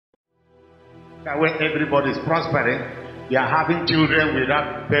Where everybody is prospering, they are having children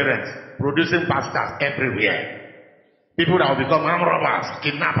without parents, producing pastors everywhere. People that will become armed robbers,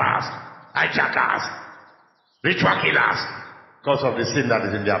 kidnappers, hijackers, ritual killers, because of the sin that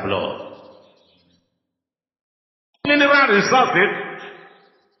is in their blood. Mineral resources,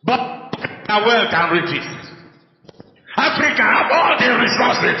 but wealth and riches. Africa have all the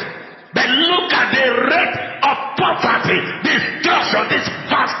resources, but look at the rate of poverty, destruction,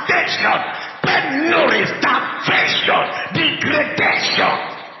 devastation, penury, starvation, degradation,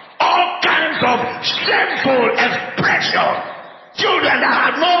 all kinds of shameful expression. Children that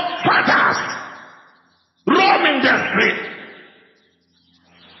have no fathers roaming the street,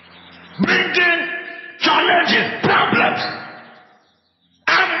 bringing challenges, problems,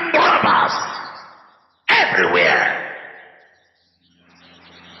 and robbers everywhere.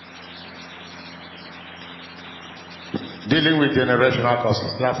 Dealing with generational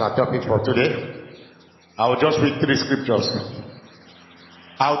causes. That's our topic for today. I will just read 3 scriptures.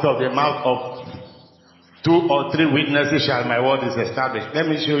 Out of the mouth of 2 or 3 witnesses shall my word is established. Let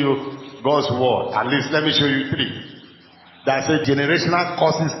me show you God's word. At least let me show you 3. That says generational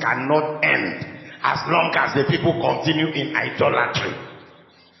causes cannot end as long as the people continue in idolatry.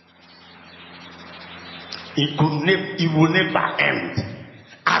 It will never end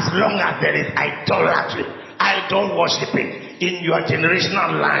as long as there is idolatry, idol worshiping in your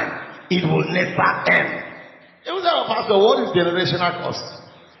generational line. It will never end. Pastor, what is generational cause?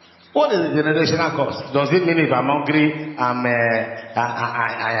 What is a generational cause? Does it mean if I'm hungry, I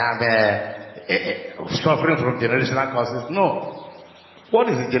am suffering from generational causes? No. What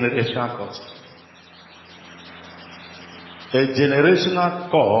is a generational cause? A generational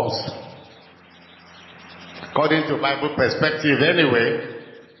cause, according to Bible perspective anyway,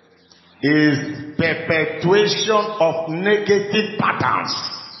 is perpetuation of negative patterns.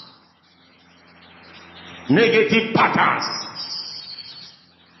 Negative patterns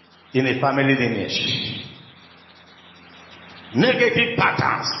in a family lineage. Negative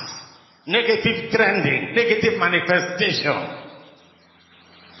patterns, negative trending, negative manifestation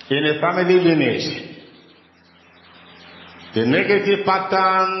in a family lineage. The negative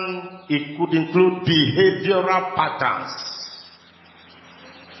pattern, it could include behavioral patterns,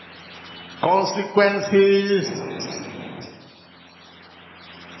 consequences,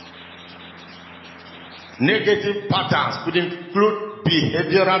 negative patterns could include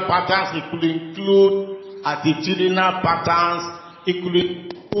behavioral patterns, it could include attitudinal patterns, it could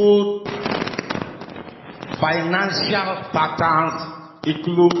include financial patterns, it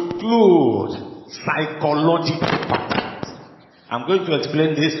could include psychological patterns. I'm going to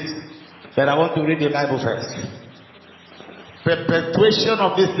explain this, but I want to read the Bible first. Perpetuation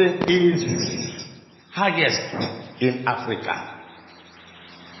of this thing is highest in Africa.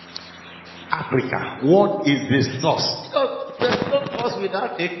 Africa, what is the source? There's no cause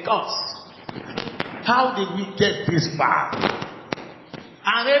without a cause. How did we get this far?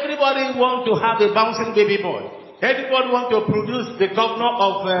 And everybody wants to have a bouncing baby boy. Everybody wants to produce the governor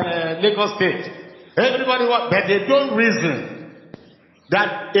of Lagos State. Everybody wants, but they don't reason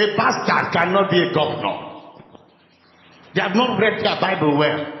that a bastard cannot be a governor. They have not read their Bible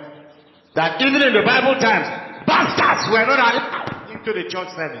well. That even in the Bible times, bastards were not allowed into the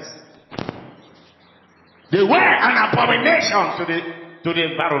church service. They were an abomination to the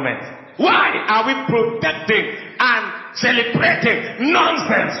environment. Why are we protecting and celebrating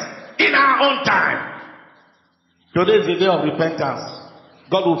nonsense in our own time? Today is the day of repentance.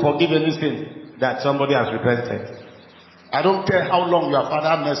 God will forgive any sin that somebody has repented. I don't care how long your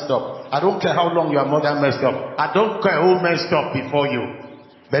father messed up. I don't care how long your mother messed up. I don't care who messed up before you.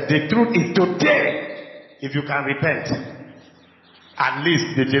 But the truth is today, if you can repent, at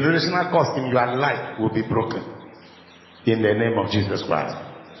least the generational curse in your life will be broken. In the name of Jesus Christ.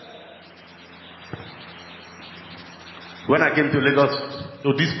 When I came to Lagos,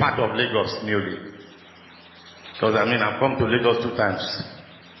 to this part of Lagos newly, because I've come to Lagos 2 times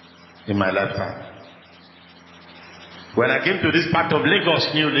in my lifetime. When I came to this part of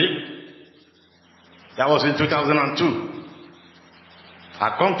Lagos newly, that was in 2002.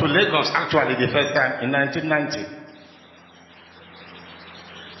 I come to Lagos actually the first time in 1990.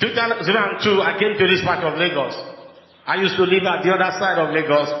 2002, I came to this part of Lagos. I used to live at the other side of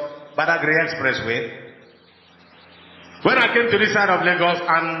Lagos, Badagry Expressway. When I came to this side of Lagos,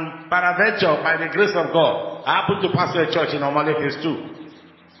 and peradventure, by the grace of God, I happened to pastor a church in Omale Phase 2.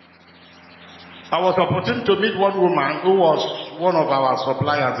 I was opportune to meet one woman who was one of our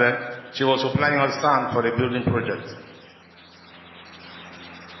suppliers then. She was supplying us sand for the building project.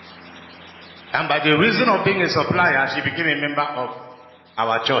 And by the reason of being a supplier, she became a member of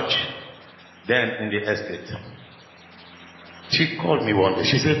our church. then in the estate. She called me one day.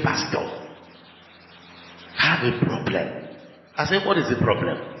 She said, Pastor, I have a problem. I said, what is the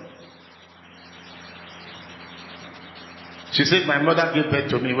problem? She said, my mother gave birth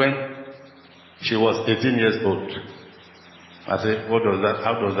to me when she was 18 years old. I said, what does that,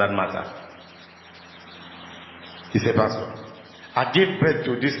 how does that matter? He said, Pastor, I gave birth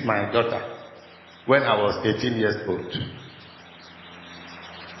to this my daughter when I was 18 years old.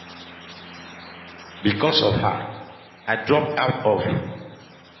 Because of her, I dropped out of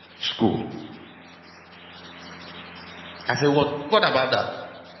school. I said, what about that?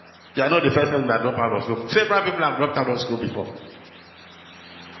 You are not the first person that dropped out of school. Several people have dropped out of school before.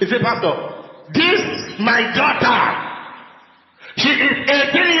 He said, Pastor, this my daughter, she is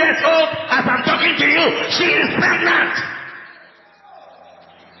 18 years old as I'm talking to you. She is pregnant.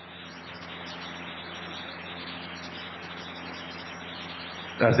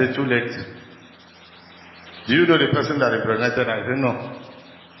 I said, too late. Do you know the person that impregnated? I said, no.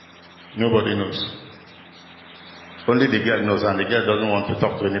 Nobody knows. Only the girl knows, and the girl doesn't want to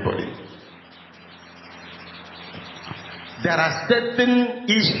talk to anybody. There are certain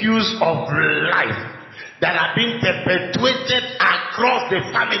issues of life that are being perpetuated across the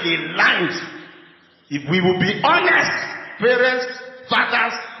family lines. If we will be honest, parents,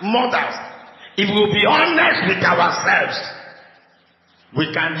 fathers, mothers, if we will be honest with ourselves,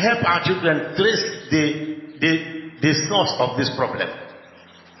 we can help our children trace the source of this problem,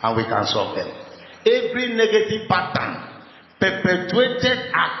 and we can solve them. Every negative pattern perpetuated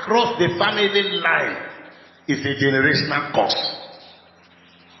across the family line is a generational cause.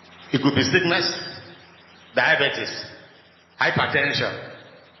 It could be sickness, diabetes, hypertension,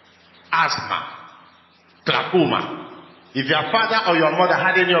 asthma, glaucoma. If your father or your mother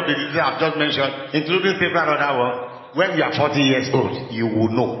had any of the diseases I've just mentioned, including several other ones, when you are 40 years old, you will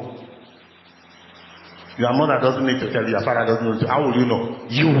know. Your mother doesn't need to tell you, your father doesn't need to. How will you know?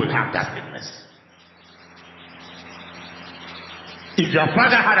 You will have that sickness. If your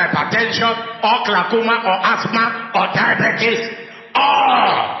father had hypertension, or glaucoma, or asthma, or diabetes,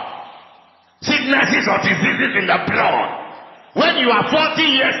 or sicknesses or diseases in the blood, when you are 40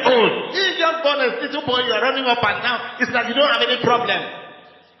 years old, you just born a little boy, you are running up and down, it's like you don't have any problem.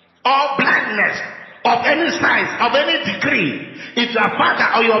 Or blindness of any size, of any degree. If your father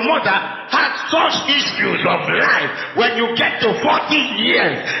or your mother had such issues of life, when you get to 40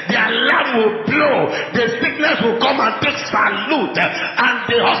 years, the alarm will blow, the sickness will come and take salute, and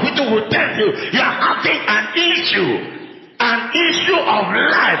the hospital will tell you are having an issue of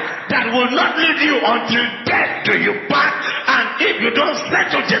life that will not leave you until death do you part. And if you don't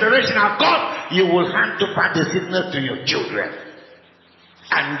settle generational cause, you will hand over the sickness to your children.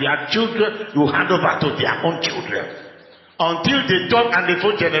 And their children will hand over to their own children. Until the third and the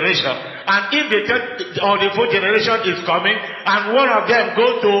fourth generation. And if the third or the fourth generation is coming, and one of them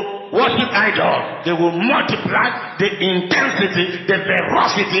goes to worship idol, they will multiply the intensity, the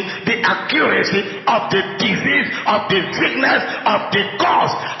ferocity, the accuracy of the disease, of the sickness, of the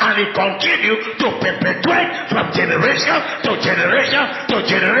cause. And it continues to perpetuate from generation to generation to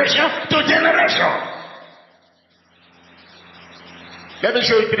generation to generation. Let me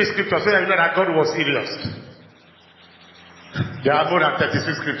show you 3 scriptures so that you know that God was serious. There are more than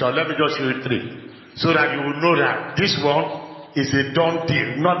 36 scriptures. Let me just show you 3. So that you will know that this one is a done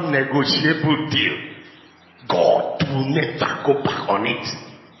deal, not negotiable deal. God will never go back on it.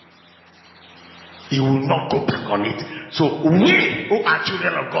 He will not go back on it. So we who are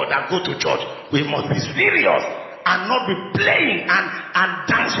children of God that go to church, we must be serious and not be playing and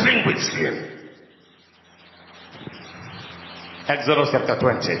dancing with sin. Exodus chapter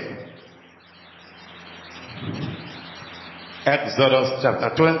 20. Exodus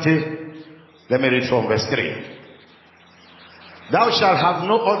chapter 20. Let me read from verse 3. Thou shalt have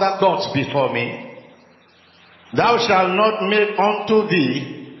no other gods before me. Thou shalt not make unto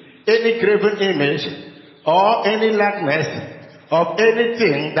thee any graven image or any likeness of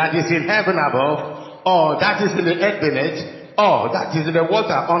anything that is in heaven above, or that is in the earth beneath, or that is in the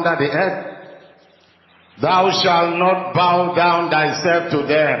water under the earth. Thou shalt not bow down thyself to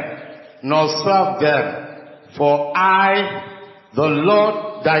them, nor serve them, for I, the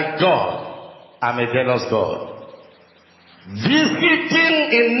Lord thy God, am a jealous God,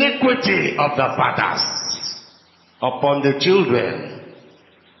 visiting iniquity of the fathers upon the children,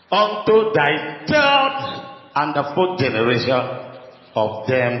 unto thy third and the fourth generation of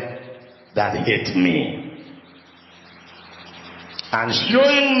them that hate me, and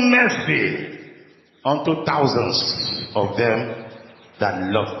showing mercy unto thousands of them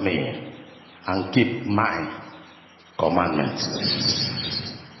that love me and keep my commandments.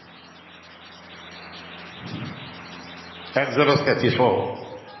 Exodus 34.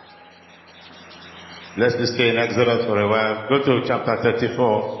 Let's just stay in Exodus for a while. Go to chapter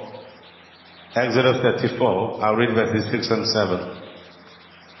 34. Exodus 34. I'll read verses 6 and 7.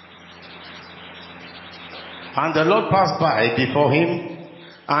 And the Lord passed by before him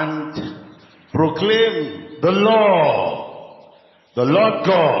and proclaimed, the Lord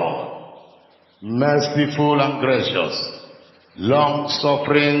God, merciful and gracious,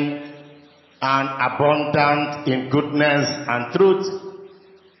 long-suffering and abundant in goodness and truth,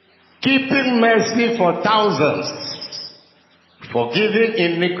 keeping mercy for thousands, forgiving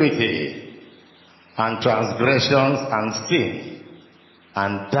iniquity and transgressions and sin,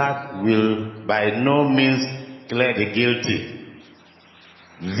 and that will by no means clear the guilty,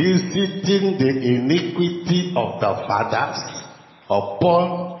 visiting the iniquity of the fathers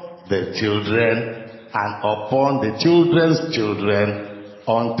upon the children and upon the children's children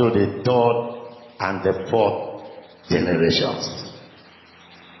unto the third and the fourth generations.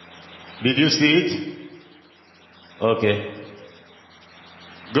 Did you see it? Okay.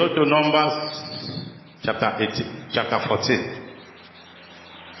 Go to Numbers chapter 14.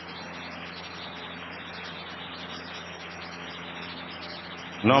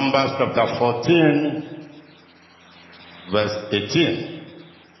 Numbers chapter 14, verse 18.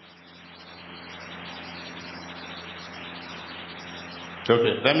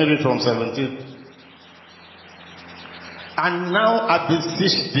 Okay, let me read from 17. And now I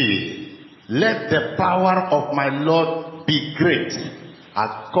beseech thee, let the power of my Lord be great,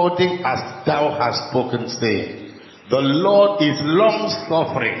 according as thou hast spoken, saying, the Lord is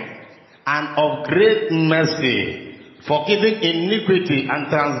long-suffering and of great mercy, forgiving iniquity and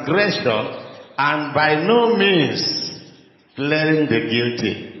transgression, and by no means clearing the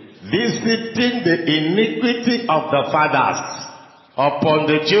guilty, visiting the iniquity of the fathers upon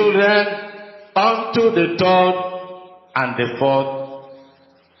the children unto the third and the fourth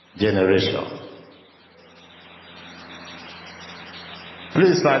generation.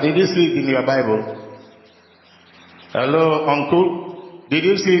 Please, sir, did you see it in your Bible? Hello, uncle? Did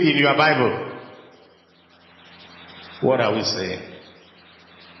you see it in your Bible? What are we saying?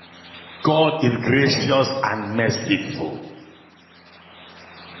 God is gracious and merciful,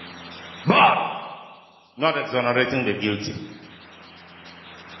 but not exonerating the guilty.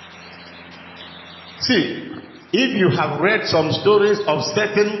 See, if you have read some stories of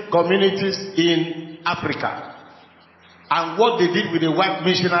certain communities in Africa and what they did with the white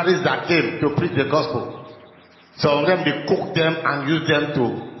missionaries that came to preach the gospel, some of them, they cooked them and used them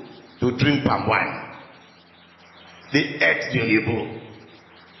to drink palm wine. They ate the Yoruba.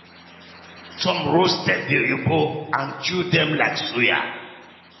 Some roasted the Yoruba and chewed them like suya.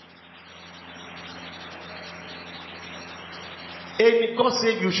 And God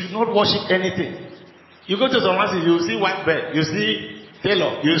said you should not worship anything. You go to some houses, you see white bird, you see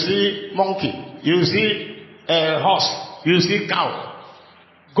tailor, you see monkey, you see horse, you see cow.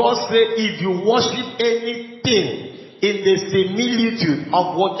 God said if you worship anything in the similitude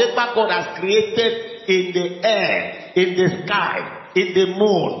of whatever God has created in the air, in the sky, in the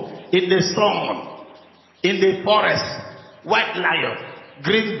moon, in the sun, in the forest, white lion,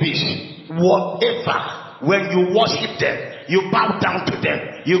 green fish, whatever, when you worship them, you bow down to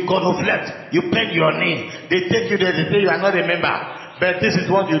them, you genuflect, you bend your knee, they take you there, they say you are not a member, but this is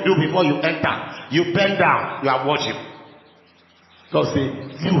what you do before you enter. You bend down, you are worship. God say,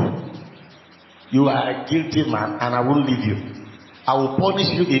 you are a guilty man and I won't leave you. I will punish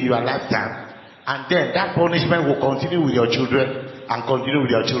you in your lifetime. And then that punishment will continue with your children and continue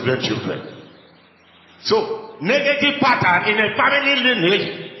with your children's children. So, negative pattern in a family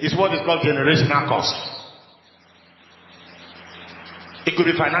lineage is what is called generational curse. It could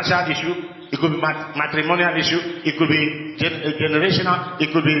be financial issue, it could be matrimonial issue, it could be generational, it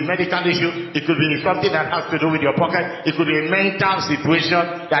could be medical issue, it could be something that has to do with your pocket, it could be a mental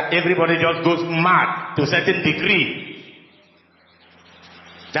situation that everybody just goes mad to a certain degree.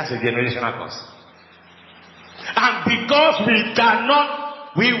 That's a generational curse. And because we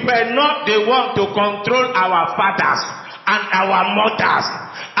were not the one to control our fathers and our mothers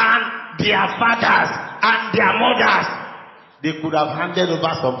and their fathers and their mothers, they could have handed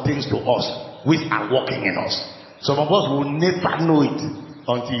over some things to us which are working in us. Some of us will never know it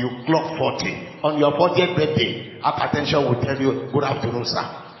until you clock 40. On your 40th birthday, hypertension will tell you, good afternoon, sir.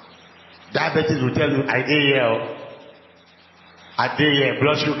 Diabetes will tell you, I did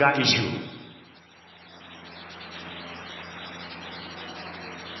blood sugar issue.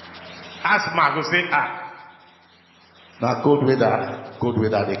 Asthma will say, now cold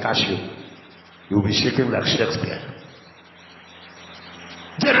weather, they catch you. You'll be shaking like Shakespeare.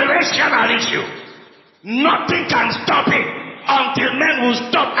 Generational issue. Nothing can stop it until men will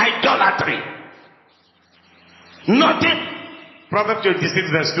stop idolatry. Nothing. Proverbs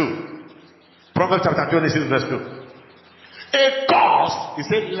 26 verse 2. Proverbs chapter 26 verse 2. A cause, he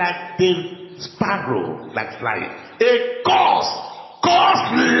said, like the sparrow, like flying. A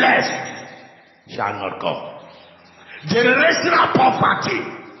causeless shall not come. Generational poverty.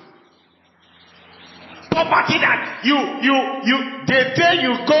 Poverty that the day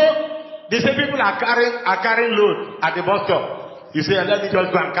you go, they say people are carrying load at the bus stop. You say, let me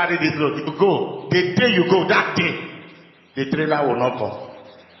just go and carry this load. You go. The day you go, that day, the trailer will not come.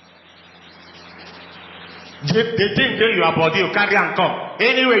 The thing that you are body, you carry and come.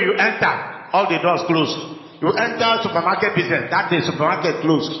 Anywhere you enter, all the doors close. You enter supermarket business, that day supermarket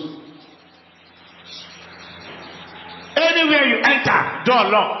closed. Anywhere you enter, door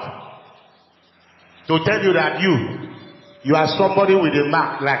locked. To tell you that you are somebody with a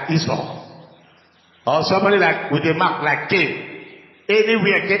mark like Esau. Or somebody with a mark like Cain.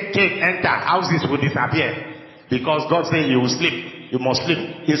 Anywhere Cain enter, houses will disappear. Because God said you will sleep. You must sleep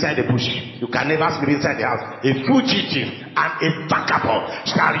inside the bush. You can never sleep inside the house. A fugitive and a vagabond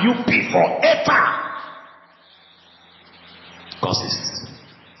shall you be forever. Causes.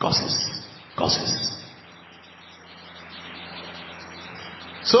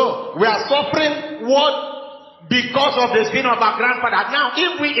 So we are suffering what? Because of the sin of our grandfather. Now,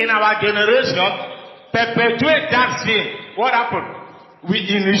 if we in our generation perpetuate that sin, what happened? We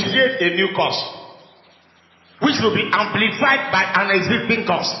initiate a new cause, which will be amplified by an existing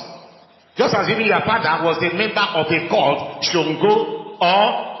cause. Just as if your father was a member of a cult, Shongo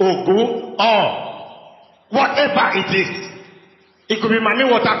or Ogu or whatever it is. It could be Mami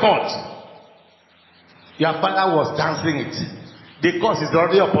Water cult. Your father was dancing it. The cause is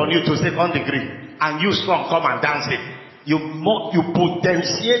already upon you to second degree, and you strong come and dance it. You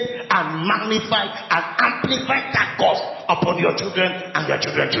potentiate and magnify and amplify that cause upon your children and your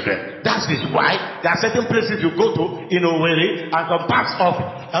children's children. That is why there are certain places you go to in Owerri and some parts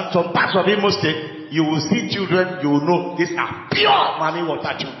of Imo State, you will see children, you will know these are pure Mami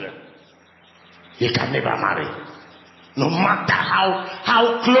Water children. They can never marry, no matter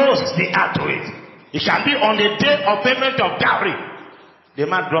how close they are to it. It can be on the day of payment of dowry. The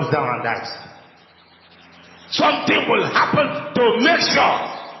man drops down and dies. Something will happen to make sure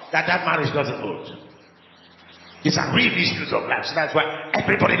that marriage doesn't hold. These are real issues of life. So that's why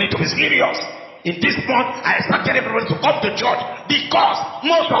everybody needs to be serious. In this month, I expected everybody to come to church because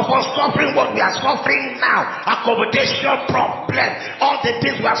most of us suffering what we are suffering now, accommodation problem, all the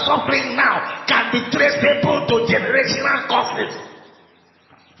things we are suffering now can be traceable to generational causes.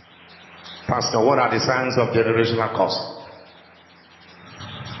 Pastor, what are the signs of generational cause?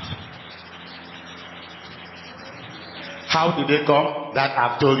 How did they come? That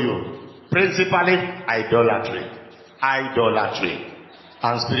I've told you. Principally, idolatry.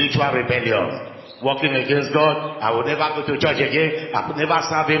 And spiritual rebellion. Working against God. I will never go to church again. I will never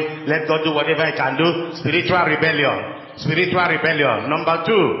serve Him. Let God do whatever He can do. Spiritual rebellion. Number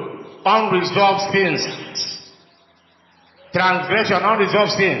 2, unresolved sins. Transgression,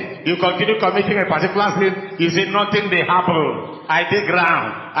 unresolved sin. You continue committing a particular sin. You say nothing may happen. I dig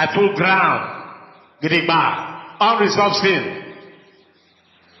ground. I pull ground. Gidigba. Unresolved sin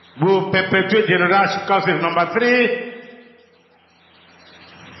will perpetuate generational causes. Number 3,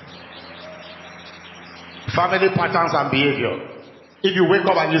 family patterns and behavior. If you wake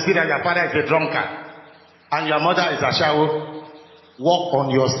up and you see that your father is a drunkard and your mother is a shower, work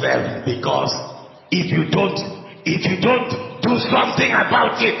on yourself, because if you don't do something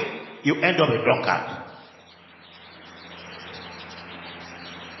about it, you end up a drunkard.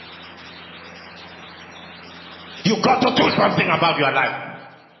 You got to do something about your life.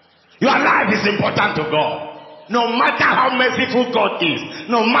 Your life is important to God. No matter how merciful God is,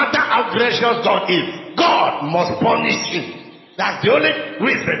 no matter how gracious God is, God must punish him. That's the only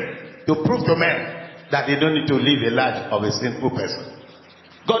reason to prove to men that they don't need to live a life of a sinful person.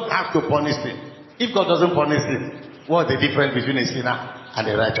 God has to punish him. If God doesn't punish him, what's the difference between a sinner and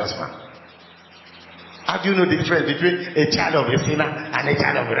a righteous man? How do you know the difference between a child of a sinner and a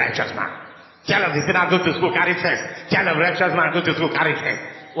child of a righteous man? Child of the sinner go to school, carry first. Child of a righteous man go to school, carry first.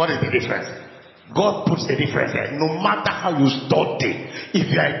 What is the difference? God puts the difference there. No matter how you study, if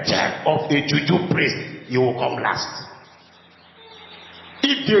you are a child of a juju priest, you will come last.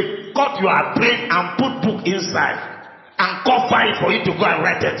 If they cut your brain and put book inside and cover it for you to go and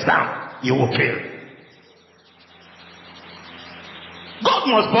write it down, you will fail. God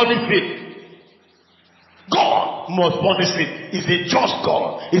must punish it. God must punish it. He's a just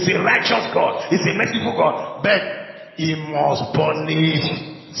God. He's a righteous God. He's a merciful God. But he must punish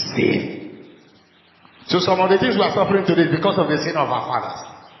sin. So some of the things we are suffering today is because of the sin of our fathers.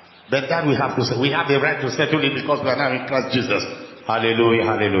 But that we have to say. We have the right to settle it because we are now in Christ Jesus. Hallelujah,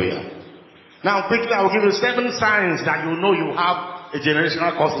 hallelujah. Now quickly I will give you 7 signs that you know you have a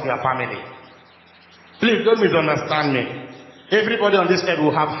generational curse in your family. Please don't misunderstand me. Everybody on this earth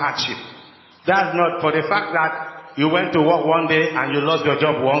will have hardship. That's not for the fact that you went to work one day and you lost your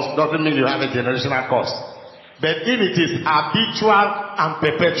job once, doesn't mean you have a generational curse. But if it is habitual and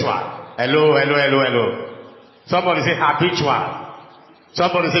perpetual, hello, hello, hello, hello. Somebody say habitual.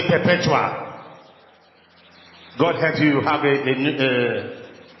 Somebody say perpetual. God help you.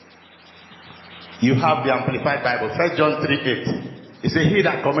 You have the Amplified Bible. 1 John 3:8. It says, he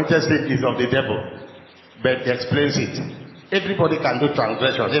that committed sin is of the devil. But he explains it. Everybody can do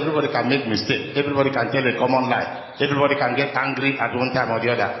transgressions. Everybody can make mistakes. Everybody can tell a common lie. Everybody can get angry at one time or the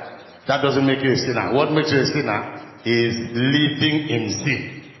other. That doesn't make you a sinner. What makes you a sinner is living in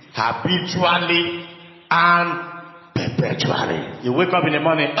sin. Habitually and perpetually. You wake up in the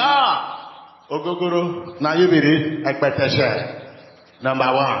morning. Ogogoro. Now you be number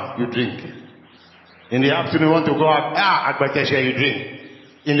 1, you drink. In the afternoon, you want to go out. You drink.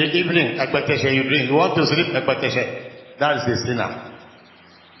 In the evening, you drink. You want to sleep, that is the sinner.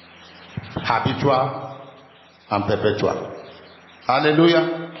 Habitual and perpetual.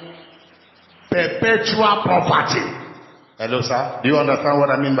 Hallelujah. Perpetual poverty. Hello, sir. Do you understand what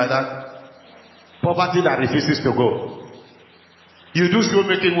I mean by that? Poverty that refuses to go. You do still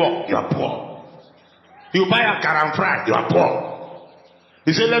making work, you are poor. You buy a car and fry, you are poor.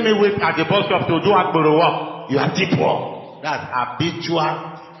 You say, let me wait at the bus stop to do Agboro work, you are still poor. That's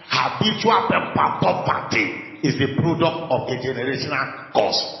habitual poverty. Is the product of a generational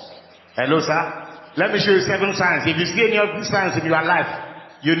curse. Hello, sir. Let me show you 7 signs. If you see any of these signs in your life,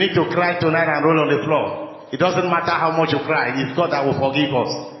 you need to cry tonight and roll on the floor. It doesn't matter how much you cry. It's God that will forgive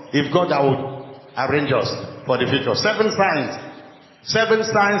us. It's God that will arrange us for the future. 7 signs. 7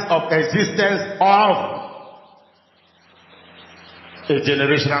 signs of existence of a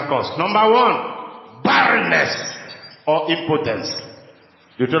generational curse. Number 1, barrenness or impotence.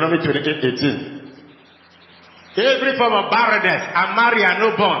 Deuteronomy 28:18. Every form of barrenness, I marry and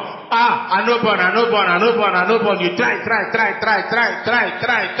no born. I no born. You try.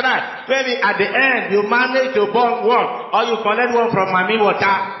 Maybe at the end you manage to born one, or you collect one from mommy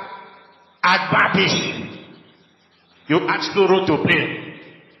water at Babish. You add sorrow to pain.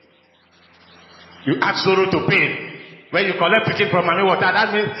 When you collect picking from mommy water,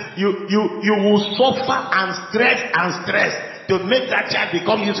 that means you will suffer and stress to make that child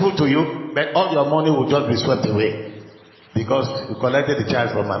become useful to you, but all your money will just be swept away because you collected the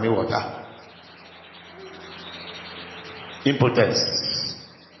child from mommy water. Impotence,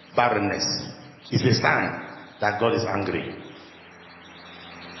 barrenness is a sign that God is angry.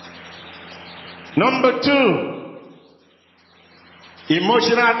 Number 2,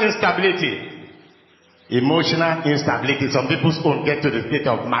 emotional instability. Emotional instability. Some people's own get to the state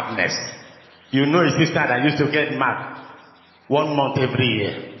of madness. You know a sister that used to get mad 1 month every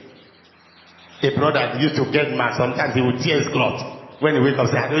year. A brother used to get mad. Sometimes he would tear his cloth. When he wakes up,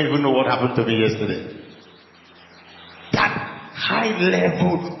 say, I don't even know what happened to me yesterday. That high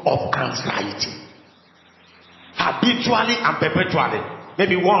level of anxiety. Habitually and perpetually.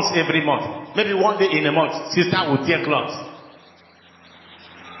 Maybe once every month. Maybe one day in a month. Sister would tear cloths.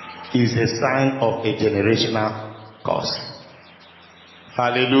 Is a sign of a generational curse.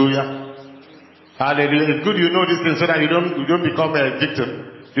 Hallelujah. Hallelujah. It's good you know this thing so that you don't become a victim.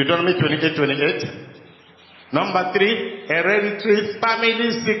 Deuteronomy 28:28. Number 3, hereditary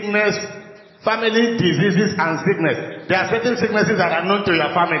family sickness, family diseases and sickness. There are certain sicknesses that are known to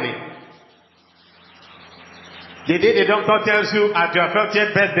your family. The day the doctor tells you at your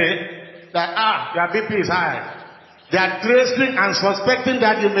 50th birthday that your BP is high, they are tracing and suspecting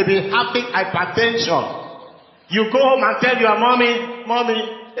that you may be having hypertension. You go home and tell your mommy,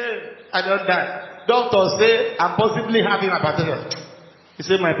 hey, I don't die. Doctors say I'm possibly having hypertension. He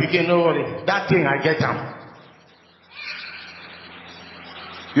said, my pikin, no worry. That thing I get them.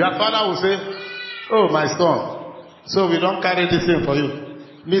 Your father will say, oh my son, so we don't carry this thing for you.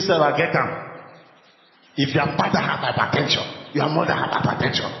 Me sir, I get them. If your father have hypertension, your mother have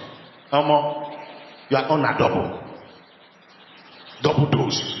hypertension, you are on a double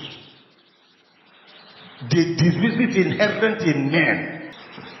dose. The diseases inherent in men,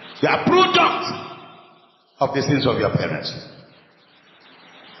 they are product of the sins of your parents.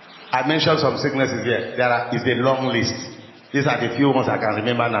 I mentioned some sicknesses here. There is a long list. These are the few ones I can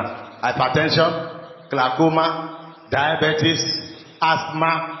remember now. Hypertension, glaucoma, diabetes,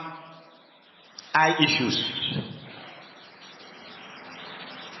 asthma, eye issues.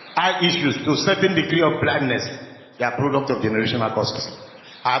 eye issues to certain degree of blindness, they are product of generational causes.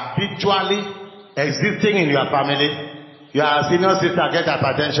 Habitually existing in your family. Your senior sister get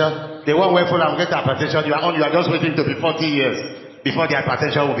hypertension. The one way full and get hypertension. You are just waiting to be 40 years before the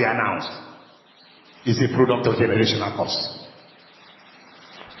hypertension will be announced. It's a product of generational cause.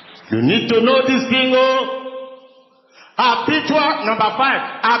 You need to know this thing. Habitual, number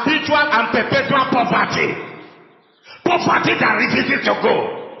 5, habitual and perpetual poverty. Poverty that refuses to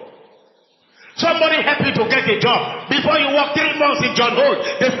go. Somebody help you to get a job. Before you work 3 months in John Hole,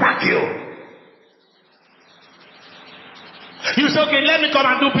 they sack you. You say, okay, let me come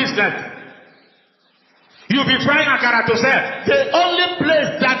and do business. You'll be frying akara to sell. The only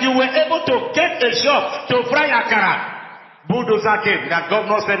place that you were able to get a shop to fry akara, bulldozer came, that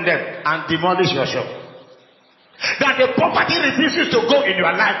governor sent them and demolished your shop. That the poverty refuses to go in your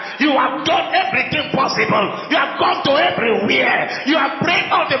life. You have done everything possible. You have gone to everywhere. You have prayed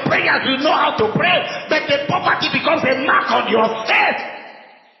all the prayers you know how to pray. But the poverty becomes a mark on your face.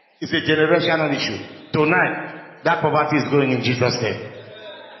 It's a generational issue. Tonight, that poverty is going in Jesus' name.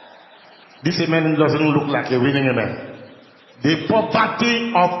 This amen doesn't look like a winning amen. The poverty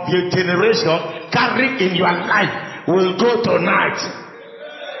of the generation carried in your life will go tonight.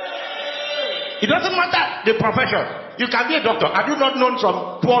 It doesn't matter the profession. You can be a doctor. Have you not known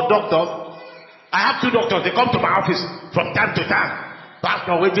some poor doctors? I have 2 doctors. They come to my office from time to time.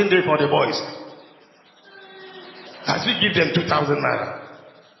 Pastor, waiting day for the boys. As we give them 2,000 naira.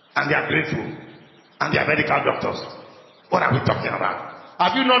 And they are grateful. And they are medical doctors. What are we talking about?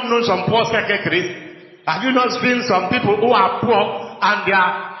 Have you not known some poor secretaries? Have you not seen some people who are poor and they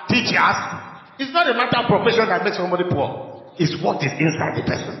are teachers? It's not a matter of profession that makes somebody poor. It's what is inside the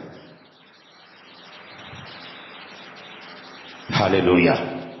person. Hallelujah.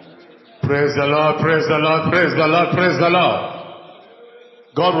 Praise the Lord, praise the Lord, praise the Lord, praise the Lord.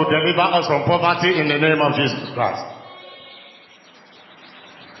 God will deliver us from poverty in the name of Jesus Christ.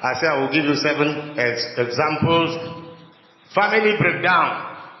 I say I will give you 7 examples. Family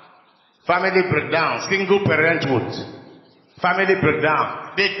breakdown. Family breakdown. Single parenthood. Family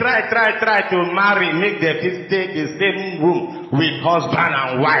breakdown. They try to marry, make their kids stay in the same room with husband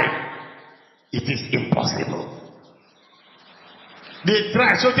and wife. It is impossible. They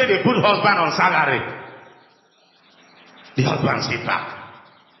try, so they put husband on salary. The husband sit back.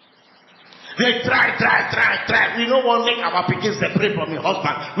 They try. We don't want to make our pikin separate from the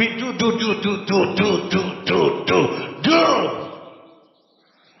husband. We do.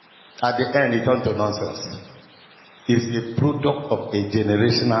 At the end, it turns to nonsense. It's a product of a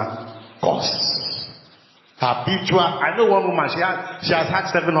generational cause. Habitual. I know one woman, she has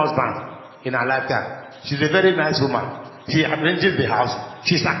had 7 husbands in her lifetime. She's a very nice woman. She arranges the house.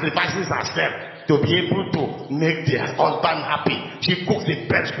 She sacrifices herself to be able to make the husband happy. She cooks the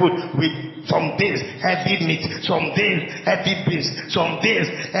best food with some days heavy meat, some days heavy beans, some days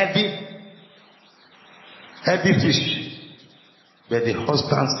heavy fish. But the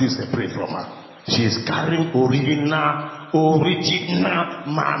husband still separate from her. She is carrying original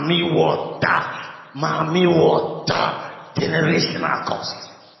mommy water, generational causes.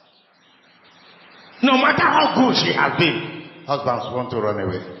 No matter how good she has been, husbands want to run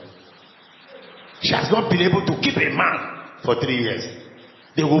away. She has not been able to keep a man for 3 years.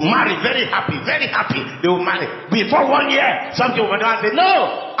 They will marry very happy. They will marry. Before 1 year, something will go and say,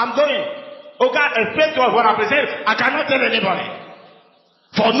 no, I'm going. Okay, explain to us what I'm saying. I cannot tell anybody.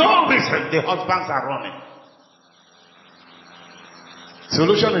 For no reason, the husbands are running.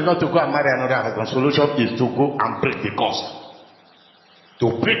 Solution is not to go and marry another husband. Solution is to go and break the curse.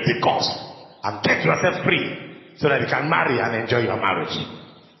 To break the curse. And get yourself free so that you can marry and enjoy your marriage.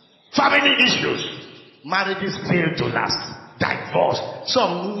 Family issues. Marriages fail to last. Divorce.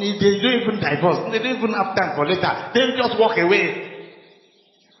 Some, they don't even divorce. They don't even have time for later. They just walk away.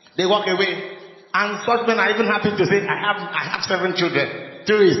 They walk away. And such men are even happy to say, I have 7 children.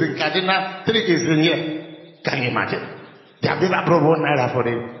 2 is in Kaduna, 3 is in here. Can you imagine? They have never brought 1 naira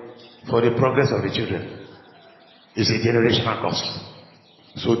for the progress of the children. It's a generational cost.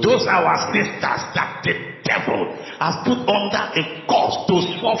 So those are our sisters that the devil has put under a cause to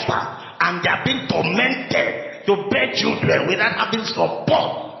suffer, and they are being tormented to bear children without having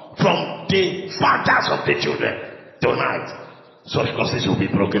support from the fathers of the children. Tonight, such causes will be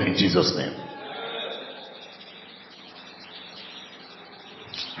broken in Jesus' name.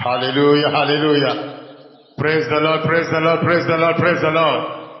 Hallelujah, hallelujah. Praise the Lord, praise the Lord, praise the Lord, praise the Lord.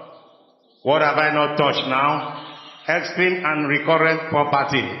 What have I not touched now? Extreme and recurrent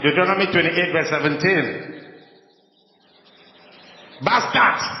poverty. Deuteronomy 28 verse 17.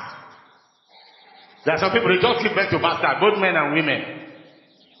 Bastards. There are some people who just give birth to bastards, both men and women.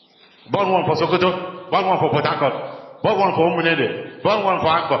 Born one for Sokoto, born one for Port Harcourt, born one for Umunede, born one for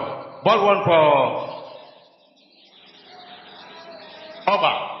Akko, born one for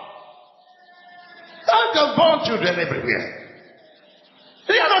Oba. Not just born children everywhere.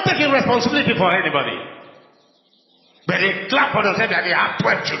 They are not taking responsibility for anybody. But they clap for themselves that they have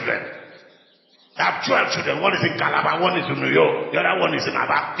 12 children. They have 12 children. One is in Calabar, one is in New York, the other one is in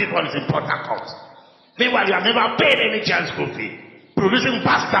Aba, this one is in Port Harcourt. Meanwhile, you have never paid any child school fee. Producing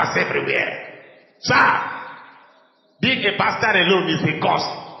bastards everywhere. Sir, being a bastard alone is a cost.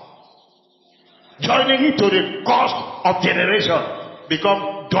 Joining into the cost of generation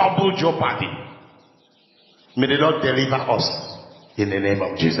become double jeopardy. May the Lord deliver us in the name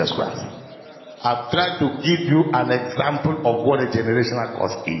of Jesus Christ. I've tried to give you an example of what a generational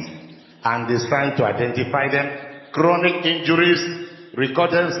curse is and the signs to identify them. Chronic injuries,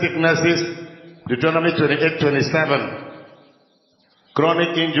 recurrent sicknesses, Deuteronomy 28:27.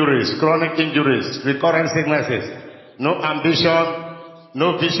 Chronic injuries, recurrent sicknesses, no ambition,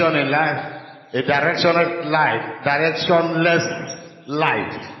 no vision in life, a directionless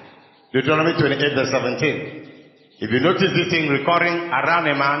life. Deuteronomy 28:17. If you notice this thing recurring around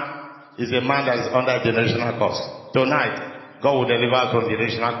a man, is a man that is under generational curse. Tonight, God will deliver us from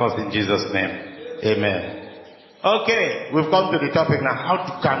generational curse in Jesus' name. Amen. Okay, we've come to the topic now.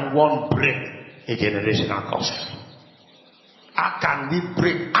 How can one break a generational curse? How can we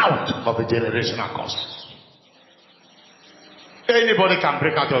break out of a generational curse? Anybody can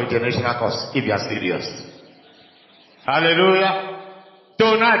break out of a generational curse if you are serious. Hallelujah.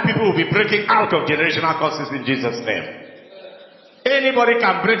 Tonight, people will be breaking out of generational curses in Jesus' name. Anybody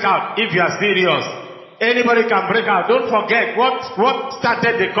can break out if you are serious. Anybody can break out. Don't forget what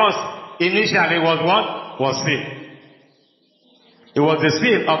started the curse initially was what? Was sin. It was the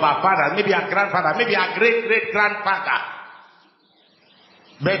sin of our father, maybe our grandfather, maybe our great-great-grandfather.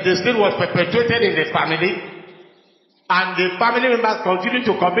 But the sin was perpetuated in the family, and the family members continue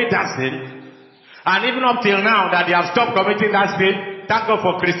to commit that sin. And even up till now that they have stopped committing that sin, thank God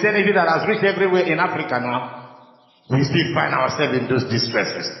for Christianity that has reached everywhere in Africa now. We still find ourselves in those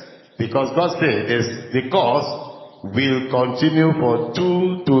distresses. Because God said the cause will continue for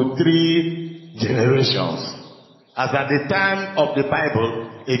 2 to 3 generations. As at the time of the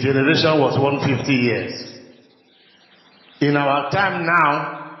Bible, a generation was 150 years. In our time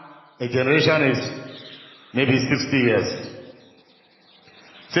now, a generation is maybe 60 years.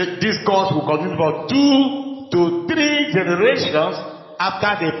 So this cause will continue for 2 to 3 generations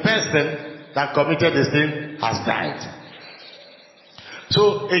after the person that committed the sin has died.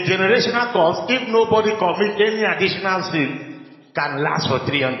 So a generational curse, if nobody commits any additional sin, can last for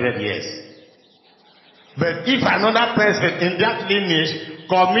 300 years. But if another person in that lineage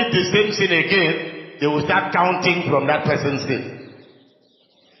commits the same sin again, they will start counting from that person's sin.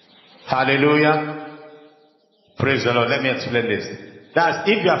 Hallelujah. Praise the Lord. Let me explain this. That's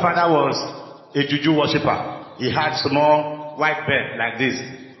if your father was a juju worshipper. He had small white bed like this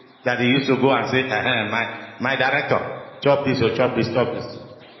that he used to go and say, my director, chop this or chop this, chop this.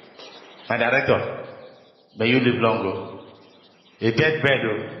 My director, may you live longer. A dead bed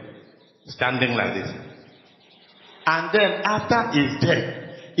standing like this. And then after his death,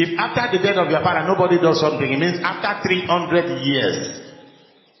 if after the death of your father nobody does something, it means after 300 years,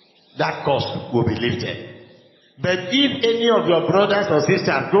 that curse will be lifted. But if any of your brothers or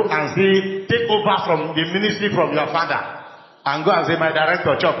sisters go and say, take over from the ministry from your father, and go and say, my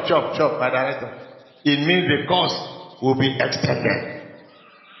director, chop, chop, chop, my director, it means the curse will be extended.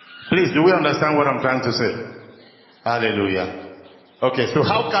 Please, do we understand what I'm trying to say? Hallelujah. Okay, so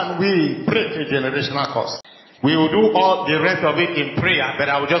how can we break a generational curse? We will do all the rest of it in prayer, but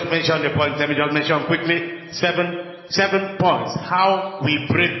I will just mention the points. Let me just mention quickly seven points. How we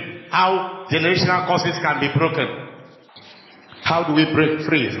break, how generational curses can be broken. How do we break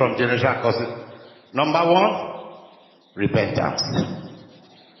free from generational curses? Number 1, repentance.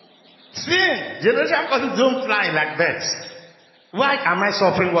 Sin. Generational curses don't fly like birds. Why am I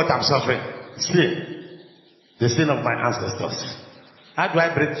suffering what I'm suffering? Sin. The sin of my ancestors. How do I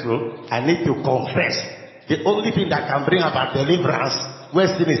break through? I need to confess. The only thing that can bring about deliverance where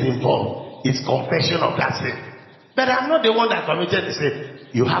sin is involved is confession of that sin. But I'm not the one that committed the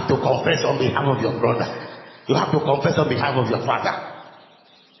sin. You have to confess on behalf of your brother. You have to confess on behalf of your father.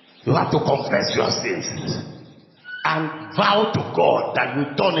 You have to confess your sins. And vow to God that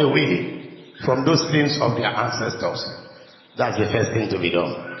you turn away from those sins of their ancestors. That's the first thing to be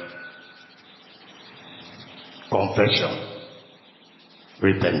done. Confession.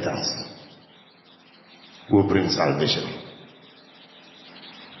 Repentance will bring salvation.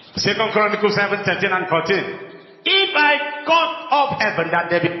 2 Chronicles 7:13 and 14. If If I cut off heaven that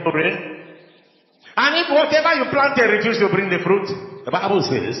there be no rain, and if whatever you planted refuse to bring the fruit, the Bible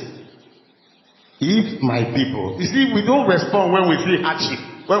says, if my people, you see, we don't respond when we see hardship,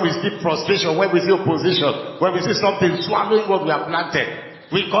 when we see frustration, when we see opposition, when we see something swallowing what we have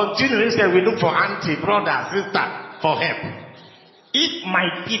planted. We continue instead, we look for auntie, brother, sister for help. If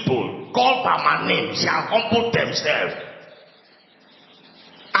my people called by my name shall humble themselves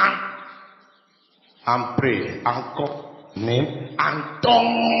and pray and call name and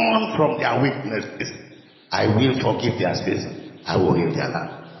turn from their weaknesses, I will forgive their sins. I will heal their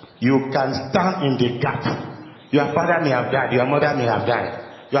land. You can stand in the gap. Your father may have died, your mother may have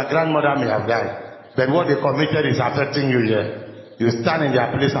died, your grandmother may have died, but what they committed is affecting you here. You stand in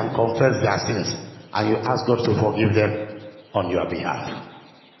their place and confess their sins, and you ask God to forgive them on your behalf.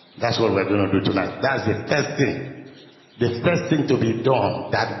 That's what we're going to do tonight. That's the first thing. The first thing to be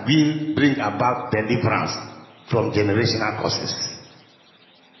done that will bring about deliverance from generational curses.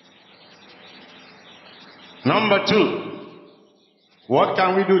 Number 2. What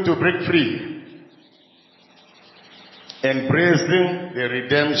can we do to break free? Embracing the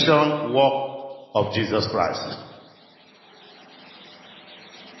redemption work of Jesus Christ.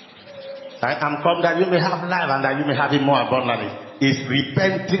 I am come that you may have life and that you may have it more abundantly. Is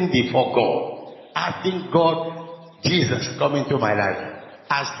repenting before God. Asking God, Jesus, come into my life.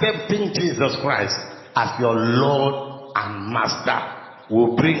 Accepting Jesus Christ as your Lord and Master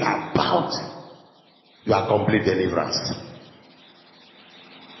will bring about your complete deliverance.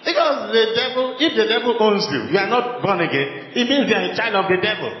 Because the devil, if the devil owns you, you are not born again, it means you are a child of the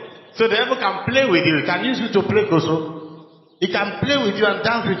devil. So the devil can play with you, he can use you to play also. He can play with you and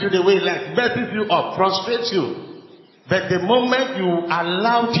dance with you the way he likes, messes you up, frustrates you. But the moment you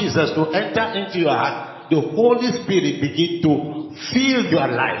allow Jesus to enter into your heart, the Holy Spirit begins to fill your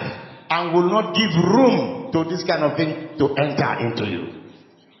life and will not give room to this kind of thing to enter into you.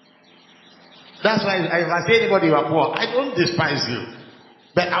 That's why if I say anybody you are poor, I don't despise you.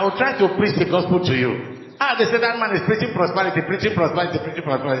 But I will try to preach the gospel to you. They say that man is preaching prosperity, preaching prosperity, preaching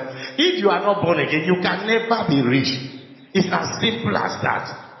prosperity. If you are not born again, you can never be rich. It's as simple as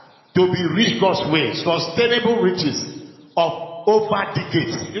that. To be rich God's way, sustainable riches of over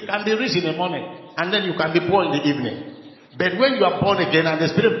decades. You can be rich in the morning and then you can be poor in the evening. But when you are born again and the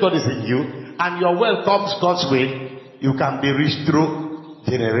Spirit of God is in you and your wealth comes God's way, you can be rich through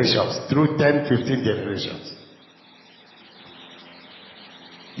generations, through 10, 15 generations.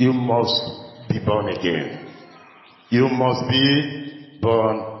 You must be born again. You must be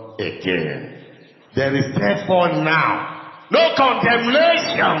born again. There is therefore now no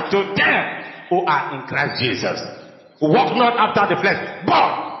condemnation to them who are in Christ Jesus, who walk not after the flesh,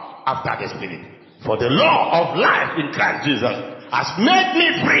 but after the Spirit. For the law of life in Christ Jesus has made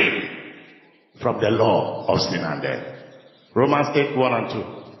me free from the law of sin and death. Romans 8, 1 and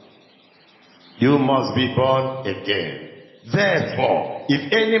 2. You must be born again. Therefore,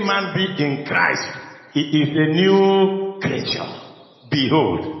 if any man be in Christ, he is a new creature.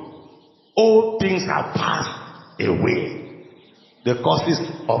 Behold, all things are passed away. The causes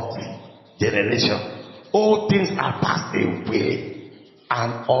of generation. All things are passed away,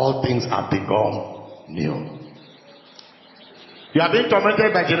 and all things have become new. You are being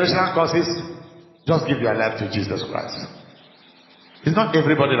tormented by generational causes. Just give your life to Jesus Christ. It's not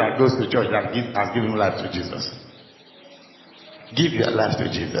everybody that goes to church that has given life to Jesus. Give your life to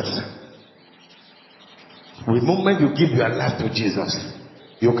Jesus. The moment you give your life to Jesus,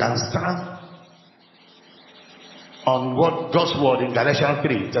 you can stand on what God's word in Galatians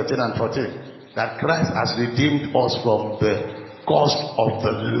 3, 13 and 14, that Christ has redeemed us from the curse of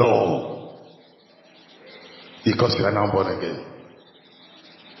the law, because you are now born again.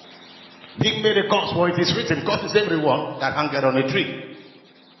 Being made a curse, for it is written, curse is everyone that hangeth on a tree.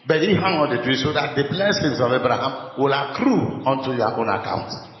 But he hung on the tree so that the blessings of Abraham will accrue unto your own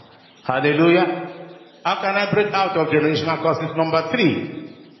account. Hallelujah. How can I break out of generational curses? Number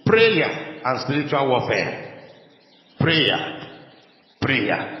 3, prayer and spiritual warfare. Prayer.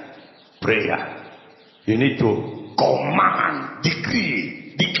 You need to command,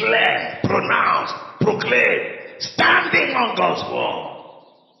 decree, declare, pronounce, proclaim, standing on God's word.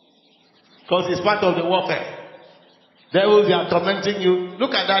 Because it's part of the warfare. Devils, they are tormenting you.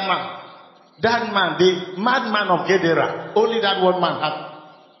 Look at that man. That man, the madman of Gadara, only that one man had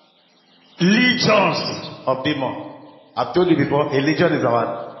legions of demons. I've told you before, a legion is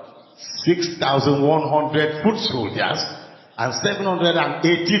about 6,100 foot soldiers and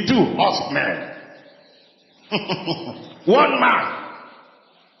 782 horsemen. One man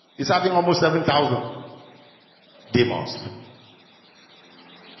is having almost 7,000 demons.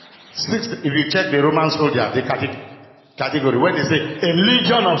 If you check the Roman soldiers, they catch it. category. When they say a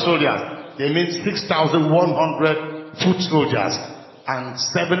legion of soldiers, they mean 6,100 foot soldiers and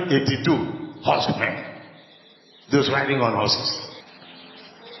 782 horsemen. Those riding on horses.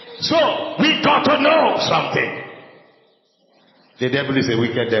 So, we got to know something. The devil is a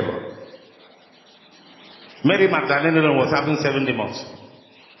wicked devil. Mary Magdalene was having 7 demons.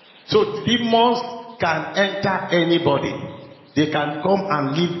 So, demons can enter anybody. They can come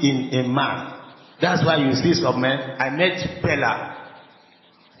and live in a man. That's why you see some men. I met Pella,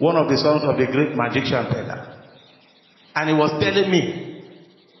 one of the sons of the great magician Pella. And he was telling me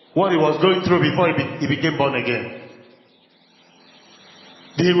what he was going through before he became born again.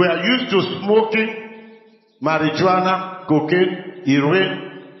 They were used to smoking marijuana, cocaine,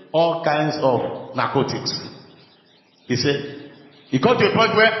 heroin, all kinds of narcotics. He said, he got to a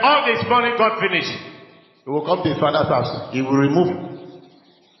point where all his money got finished. He will come to his father's house. He will remove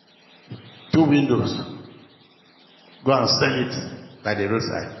 2 windows. Go and sell it by the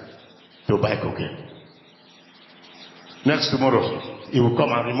roadside to buy cocaine. Next tomorrow, he will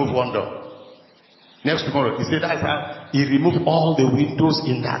come and remove 1 door. Next tomorrow, he said that's how he removed all the windows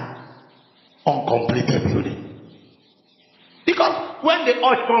in that uncompleted building. Because when the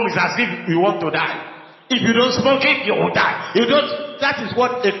urge comes, it's as if you want to die. If you don't smoke it, you will die. You don't. That is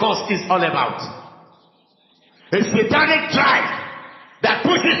what the cause is all about. A satanic drive that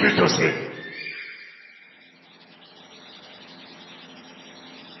pushes you to sin.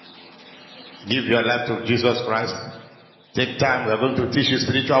 Give your life to Jesus Christ. Take time. We are going to teach you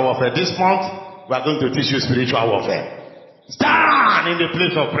spiritual warfare. This month, we are going to teach you spiritual warfare. Stand in the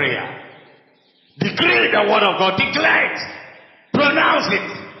place of prayer. Declare the word of God. Declare it. Pronounce it.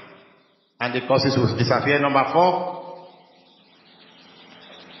 And the causes will disappear. Number 4.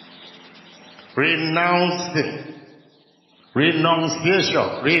 Renouncing.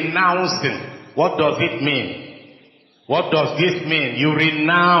 Renunciation. Renouncing. What does it mean? What does this mean? You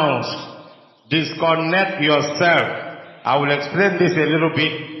renounce. Disconnect yourself. I will explain this a little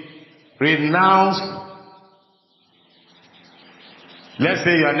bit. Renounce. Let's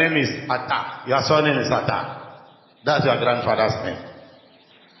say your name is Attah. Your surname is Attah. That's your grandfather's name.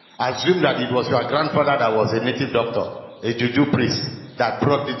 Assume that it was your grandfather that was a native doctor, a juju priest, that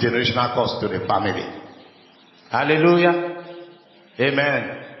brought the generational curse to the family. Hallelujah.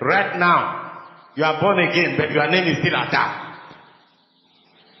 Amen. Right now, you are born again, but your name is still Attah.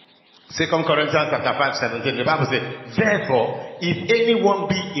 2 Corinthians chapter 5:17, the Bible says, therefore, if anyone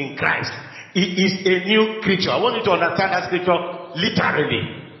be in Christ, he is a new creature. I want you to understand that scripture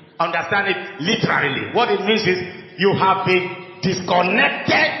literally. Understand it literally. What it means is, you have been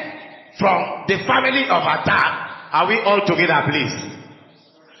disconnected from the family of Attah. Are we all together, please?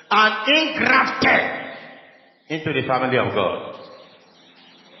 And engrafted into the family of God.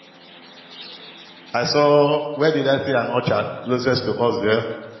 I saw, where did I see an orchard closest to us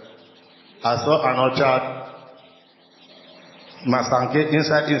there? I saw an orchard, Masanke,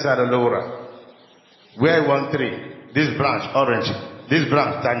 inside the Laura. Where 1 tree, this branch, orange, this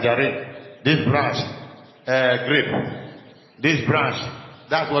branch, tangerine, this branch, grape, this branch.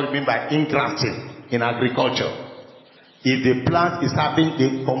 That's what we mean by engrafting in agriculture. If the plant is having,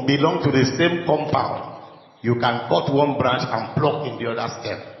 they belong to the same compound, you can cut one branch and pluck in the other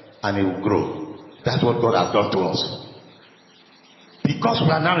stem, and it will grow. That's what God has done to us. Because we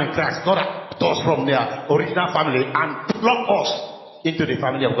are now in Christ, God has put us from their original family and plucked us into the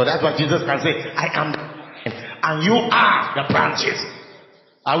family of God. That's why Jesus can say, I am the vine, and you are the branches.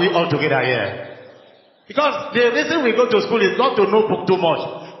 Are we all together here? Because the reason we go to school is not to know book too much,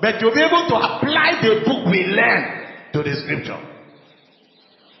 but to be able to apply the book we learn to the scripture.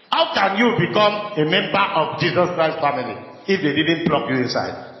 How can you become a member of Jesus Christ's family if they didn't plug you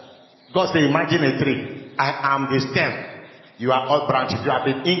inside? God said, imagine a tree. I am the stem. You are all branches. You have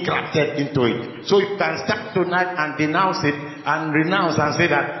been engrafted into it. So you can start tonight and denounce it and renounce and say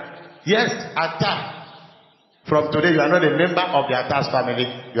that, yes, Attah. From today, you are not a member of the Attah's family.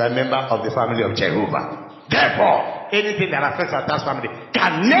 You are a member of the family of Jehovah. Therefore, anything that affects Attah's family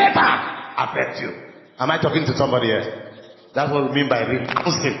can never affect you. Am I talking to somebody else? That's what we mean by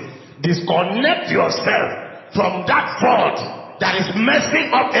renouncing. Disconnect yourself from that fault that is messing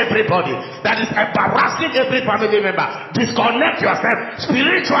up everybody, that is embarrassing every family member. Disconnect yourself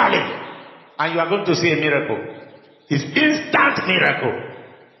spiritually, and you are going to see a miracle. It's instant miracle.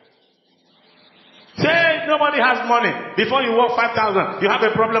 Say nobody has money. Before you work 5,000, you have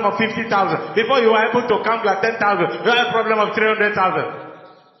a problem of 50,000. Before you are able to count your 10,000, you have a problem of 300,000.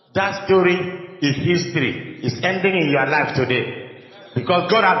 That story is history. It's ending in your life today.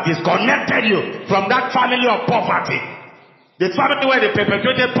 Because God has disconnected you from that family of poverty. The family where they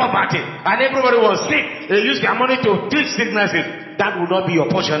perpetuated poverty and everybody was sick. They used their money to treat sicknesses. That will not be your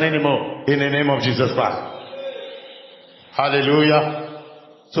portion anymore in the name of Jesus Christ. Hallelujah.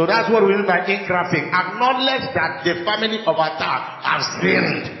 So that's what we mean by ingrafting. Acknowledge that the family of Attah have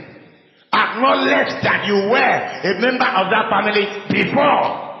sinned. Acknowledge that you were a member of that family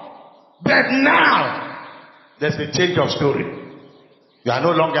before. But now, there's a change of story. You are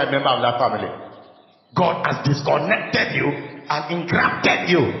no longer a member of that family. God has disconnected you and engrafted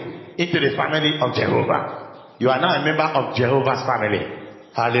you into the family of Jehovah. You are now a member of Jehovah's family.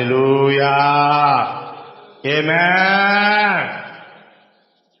 Hallelujah. Amen.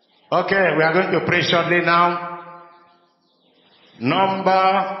 Okay, we are going to pray shortly now.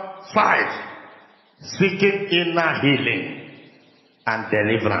 Number 5. Seeking inner healing and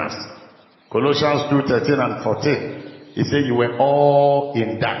deliverance. Colossians 2:13 and 14. He said you were all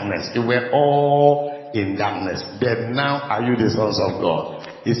in darkness. You were all in darkness. Then now are you the sons of God.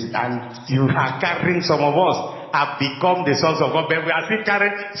 And you are carrying, some of us have become the sons of God, but we are still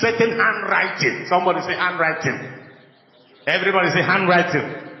carrying certain handwriting. Somebody say handwriting. Everybody say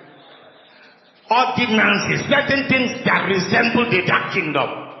handwriting. Ordinances, certain things that resemble the dark kingdom.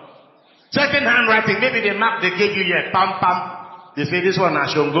 Certain handwriting, maybe the map they gave you here, pam pam. They say this one na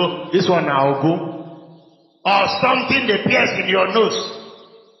Shongo, this one na Ogu. Or something they pierce in your nose.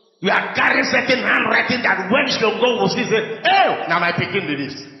 You are carrying certain handwriting that when Shongo will see, say, hey, now my picking do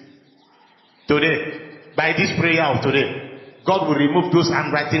this. Today, by this prayer of today, God will remove those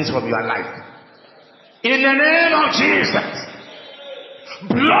handwritings from your life. In the name of Jesus.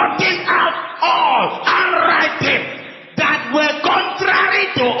 Blotting out all handwriting that were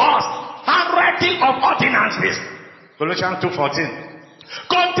contrary to us. Handwriting of ordinances. Colossians 2:14.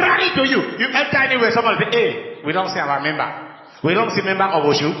 Contrary to you. You enter anywhere, somebody say, hey, we don't see our member. We don't see member of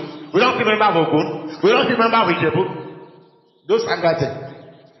Oshu. We don't see member of Ogun. We don't see member of Ijebu. Those handwriting.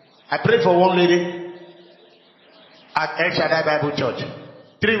 I prayed for one lady at El Shaddai Bible Church.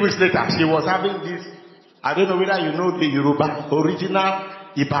 3 weeks later, she was having this. I don't know whether you know the Yoruba original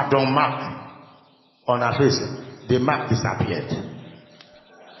Ibadan mark on her face. The mark disappeared.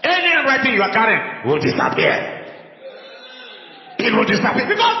 Any handwriting you are carrying will disappear. It will disappear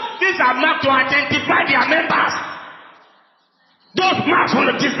because these are marked to identify their members. Those marks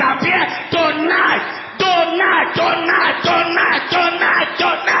will disappear tonight. Tonight.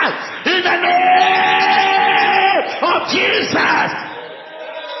 In the name of Jesus.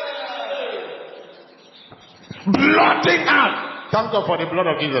 Blotting out. Thank God for the blood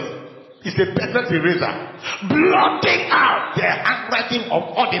of Jesus. It's a perfect eraser. Blotting out the handwriting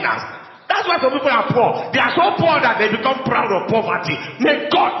of ordinance. That's why some people are poor. They are so poor that they become proud of poverty.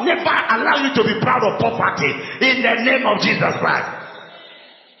 May God never allow you to be proud of poverty in the name of Jesus Christ.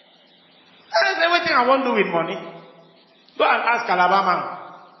 That is everything I want to do with money. Go and ask Calabar man.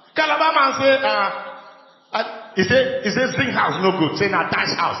 Calabar man say, he says, sing house no good. Say,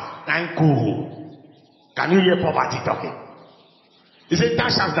 Attah's house. I'm cool. Can you hear poverty talking? He said,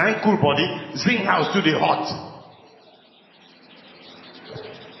 Dash house ain't cool body. Zing house to the hot.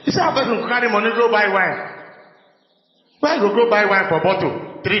 He said, how person carry money go buy wine? Why go buy wine for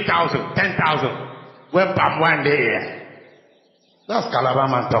bottle? 3,000, 10,000. When palm wine there. That's Calabar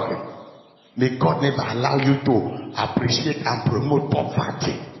man talking. May God never allow you to appreciate and promote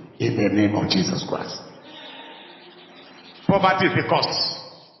poverty in the name of Jesus Christ. Poverty is the cause.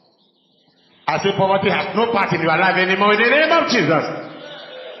 I say poverty has no part in your life anymore in the name of Jesus.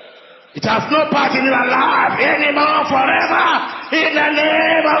 It has no part in your life anymore forever in the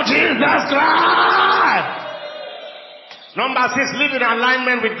name of Jesus Christ. Number 6, live in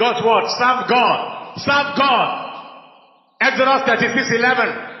alignment with God's word. Serve God. Serve God. Exodus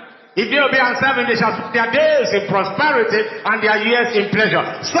 36:11. If they obey and serve him, they shall spend their days in prosperity and their years in pleasure.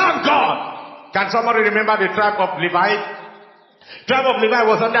 Serve God. Can somebody remember the tribe of Levi? Tribe of Levi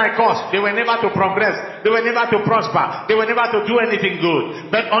was under a curse. They were never to progress. They were never to prosper. They were never to do anything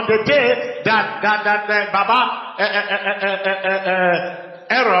good. But on the day that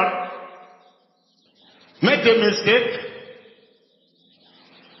Aaron made the mistake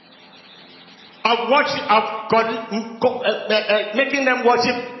of making them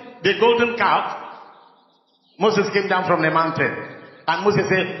worship the golden calf, Moses came down from the mountain. And Moses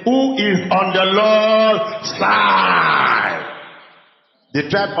said, who is on the Lord's side? The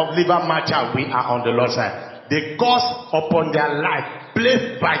tribe of Levi march out, we are on the Lord's side. The curse upon their life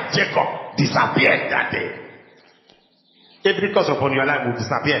placed by Jacob disappeared that day. Every curse upon your life will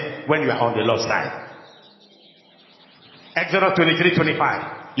disappear when you are on the Lord's side. Exodus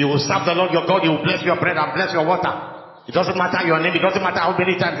 23:25. You will serve the Lord your God, He will bless your bread and bless your water. It doesn't matter your name. It doesn't matter how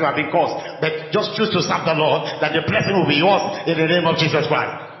many times you have been cursed. But just choose to serve the Lord, that the blessing will be yours in the name of Jesus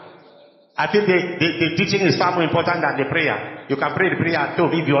Christ. I think the teaching is far more important than the prayer. You can pray the prayer at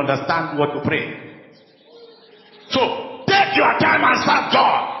home if you understand what to pray. So, take your time and serve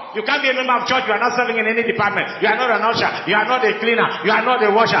God. You can't be a member of church. You are not serving in any department. You are not an usher. You are not a cleaner. You are not a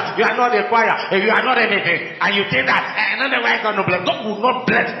washer. You are not a choir. You are not anything. And you think that another way God will bless. God will not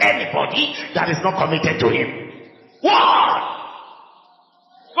bless anybody that is not committed to Him. What?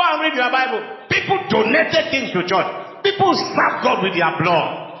 Go and read your Bible. People donated things to church. People serve God with their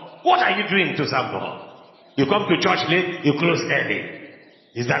blood. What are you doing to serve God? You come to church late. You close early.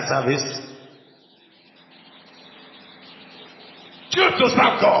 Is that service? Choose to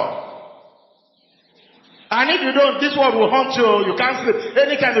serve God. And if you don't, this world will haunt you. You can't sleep.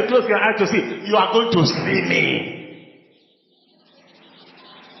 Anytime you close your eyes to see, you are going to see me.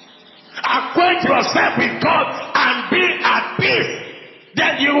 Acquaint yourself with God and be at peace.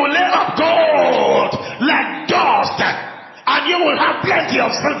 Then you will lay up gold like dust, and you will have plenty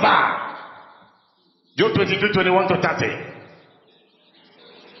of silver. Job 22:21-30.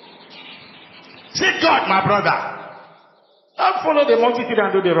 Seek God, my brother. Don't follow the multitude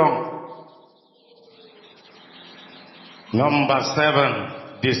and do the wrong. Number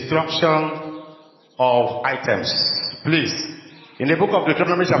 7, destruction of items. Please, in the book of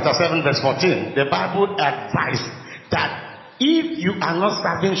Deuteronomy chapter 7 verse 14, the Bible advised that if you are not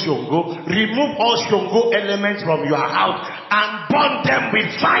serving Shongo, remove all Shongo elements from your house and burn them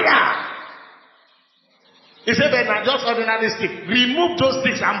with fire. He said, but not just ordinary stick. Remove those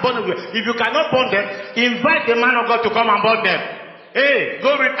sticks and burn them. If you cannot burn them, invite the man of God to come and burn them. Hey,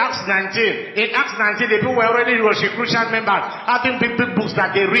 go read Acts 19. In Acts 19, the people were already Rosicrucian members, having big books that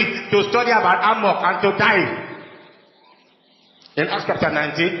they read to study about Amok and to die. In Acts chapter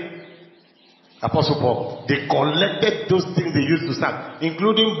 19, Apostle Paul, they collected those things they used to serve,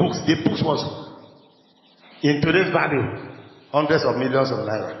 including books. The books was, in today's value, hundreds of millions of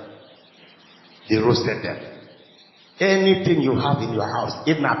naira. They roasted them. Anything you have in your house,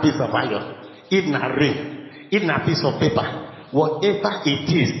 even a piece of iron, even a ring, even a piece of paper, whatever it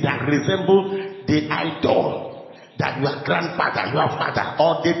is that resembles the idol that your grandfather, your father,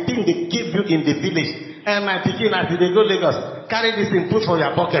 or the thing they give you in the village. And my thinking as they go Lagos, carry this thing, put for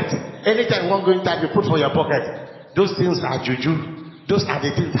your pocket. Anytime one going time, you put for your pocket. Those things are juju. Those are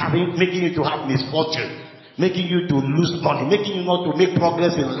the things making you to have misfortune, making you to lose money, making you not to make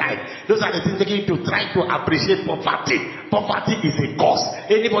progress in life. Those are the things making you to try to appreciate poverty. Poverty is a curse.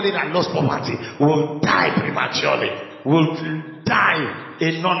 Anybody that loves poverty will die prematurely, will die a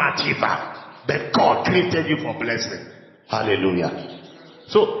non-achiever. But God created you for blessing. Hallelujah.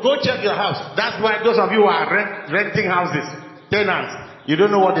 So go check your house. That's why those of you who are renting houses, tenants, you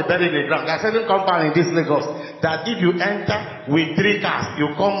don't know what they bury in the ground. There are certain compounds in this Lagos that if you enter with 3 cars,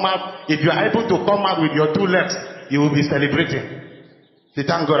 you come out. If you are able to come out with your 2 legs, you will be celebrating. Say,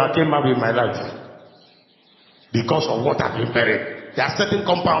 thank God I came out with my life because of what I've been buried. There are certain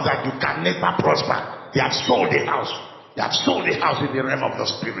compounds that you can never prosper. They have sold the house. They have sold the house in the realm of the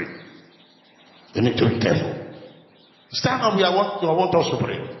spirit. You need to be careful. Stand up. I want us to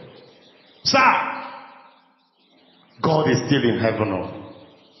pray. Sir, God is still in heaven,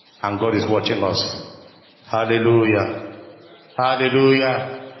 and God is watching us. Hallelujah.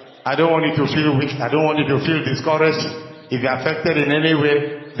 Hallelujah. I don't want you to feel weak. I don't want you to feel discouraged. If you're affected in any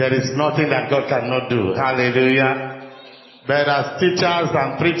way, there is nothing that God cannot do. Hallelujah. But as teachers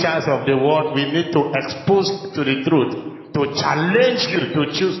and preachers of the word, we need to expose to the truth, to challenge you to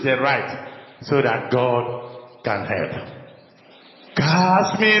choose the right, so that God can help.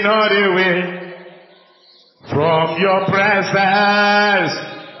 Cast me not away from your presence,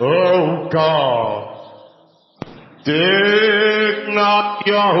 oh God. Take not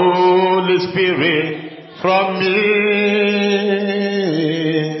your Holy Spirit from me.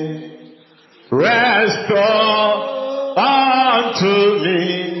 Restore unto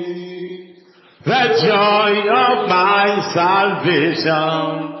me the joy of my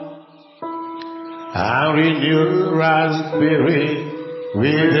salvation, and renew our spirit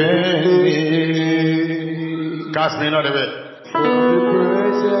within me. Cast me not away from your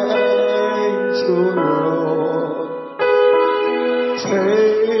presence, O Lord.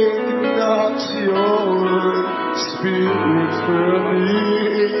 Take not your spirit from me.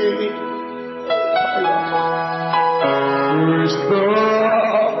 Restore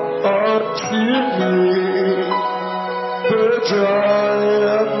unto me the joy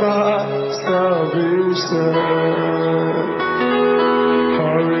of my salvation,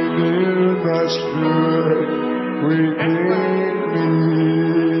 renew my spirit within me.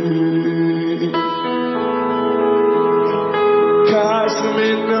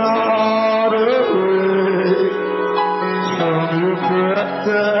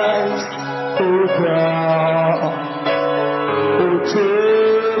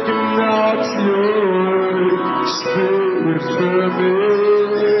 your Spirit fill me.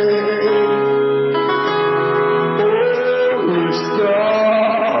 Oh,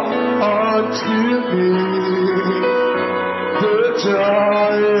 restore unto me the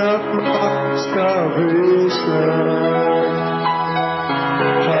joy of my salvation.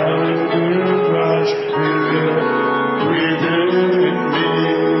 Hallelujah, my spirit within me.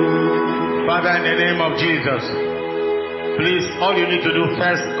 Father, in the name of Jesus, please, all you need to do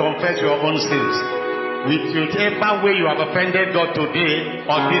first, confess your own sins. Whichever way you have offended God today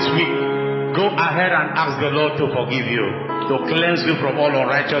or this week, go ahead and ask the Lord to forgive you, to cleanse you from all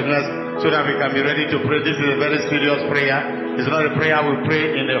unrighteousness, so that we can be ready to pray. This is a very serious prayer. It's not a prayer we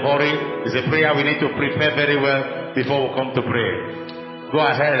pray in a hurry. It's a prayer we need to prepare very well before we come to pray. Go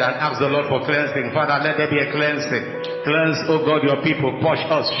ahead and ask the Lord for cleansing. Father, let there be a cleansing. Cleanse, oh God, your people. Push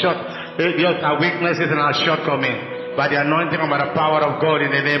us short. Just our weaknesses and our shortcomings. By the anointing and by the power of God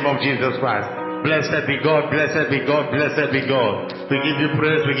in the name of Jesus Christ. Blessed be God, blessed be God, blessed be God. We give you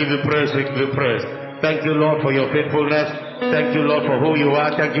praise, we give you praise, we give you praise. Thank you, Lord, for your faithfulness. Thank you, Lord, for who you are.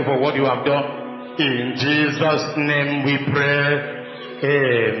 Thank you for what you have done. In Jesus' name we pray.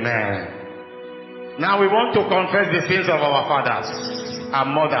 Amen. Now we want to confess the sins of our fathers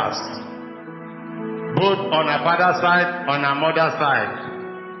and mothers, both on our father's side, on our mother's side,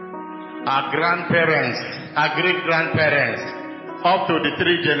 our grandparents, our great-grandparents, up to the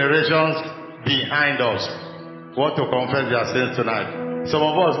 3 generations behind us. We want to confess their sins tonight. Some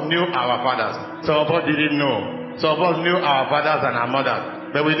of us knew our fathers. Some of us didn't know. Some of us knew our fathers and our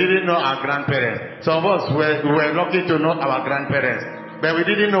mothers, but we didn't know our grandparents. Some of us were lucky to know our grandparents, but we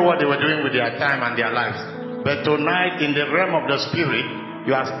didn't know what they were doing with their time and their lives. But tonight, in the realm of the spirit,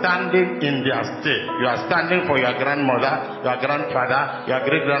 you are standing in their state. You are standing for your grandmother, your grandfather, your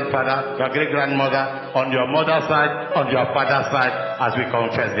great-grandfather, your great-grandmother, on your mother's side, on your father's side, as we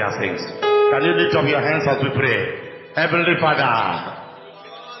confess their sins. Can you lift up your hands as we pray? Heavenly Father,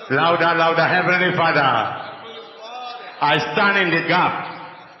 louder, louder. Heavenly Father, I stand in the gap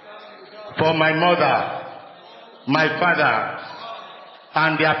for my mother, my father,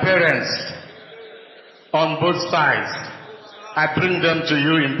 and their parents on both sides. I bring them to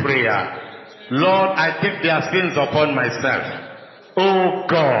you in prayer. Lord, I take their sins upon myself. Oh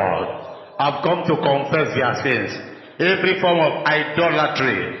God, I've come to confess their sins. Every form of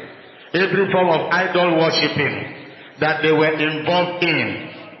idolatry, every form of idol worshipping that they were involved in,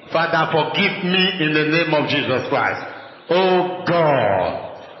 Father, forgive me in the name of Jesus Christ. Oh God,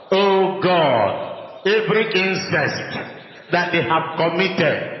 every incest that they have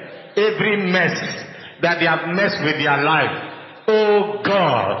committed, every mess that they have messed with their life, oh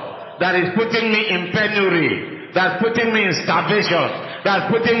God, that is putting me in penury, that's putting me in starvation,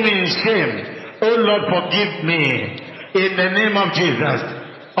 that's putting me in shame. Oh Lord, forgive me in the name of Jesus.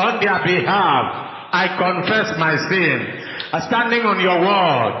 On their behalf, I confess my sin. Standing on your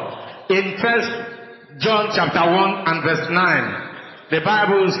word in 1 John chapter 1 and verse 9, the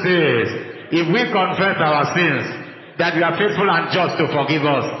Bible says, if we confess our sins, that you are faithful and just to forgive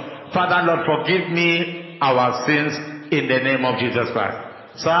us. Father, Lord, forgive me our sins in the name of Jesus Christ.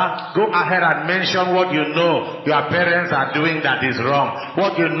 Sir, go ahead and mention what you know your parents are doing that is wrong.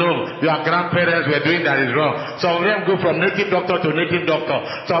 What you know your grandparents were doing that is wrong. Some of them go from native doctor to native doctor.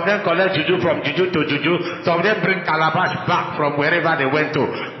 Some of them collect juju from juju to juju. Some of them bring calabash back from wherever they went to.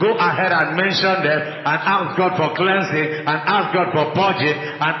 Go ahead and mention them and ask God for cleansing and ask God for purging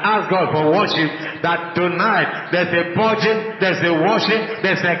and ask God for washing. That tonight there's a purging, there's a washing,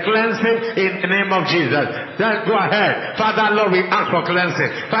 there's a cleansing in the name of Jesus. Then go ahead. Father, Lord, we ask for cleansing.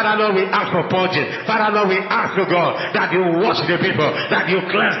 Father, Lord, we ask for purging. Father, Lord, we ask, oh God, that you wash the people, that you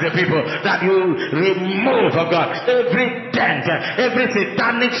cleanse the people, that you remove, oh God, every dent, every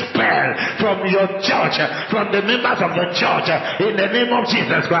satanic spell from your church, from the members of the church, in the name of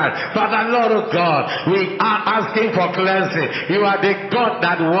Jesus Christ. Father, Lord, oh God, we are asking for cleansing. You are the God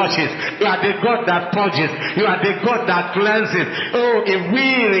that washes. You are the God that purges. You are the God that cleanses. Oh, if we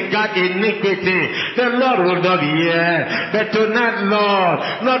regard iniquity, the Lord will not hear. But tonight, Lord,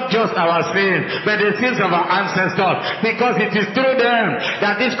 not just our sins, but the sins of our ancestors, because it is through them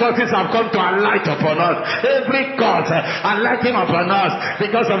that these curses have come to alight upon us. Every curse alighting upon us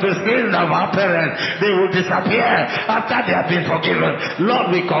because of the sins of our parents, they will disappear after they have been forgiven.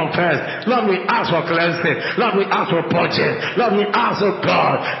 Lord, we confess. Lord, we ask for cleansing. Lord, we ask for purging. Lord, we ask, oh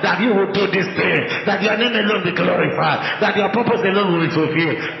God, that you will do this thing, that your name alone be glorified, that your purpose alone will be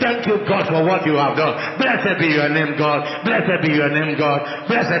fulfilled. Thank you, God, for what you have done. Blessed be your name, God. Blessed be your name, God.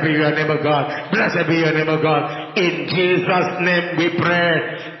 Blessed be your name, O God. Blessed be your name, O God. In Jesus' name we pray.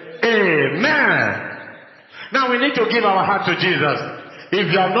 Amen. Now we need to give our heart to Jesus.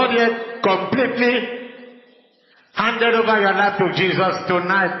 If you have not yet completely handed over your life to Jesus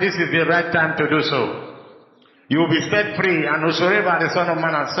tonight, this is the right time to do so. You will be set free, and whosoever the Son of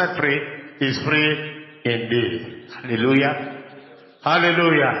Man has set free is free indeed. Hallelujah.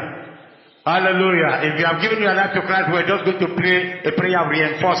 Hallelujah. Hallelujah. If you have given your life to Christ, we're just going to pray a prayer of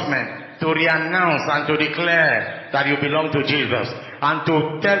reinforcement, to re-announce and to declare that you belong to Jesus, and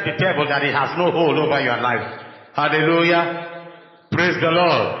to tell the devil that he has no hold over your life. Hallelujah. Praise the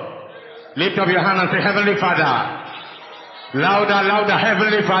Lord. Lift up your hand and say, Heavenly Father. Louder, louder,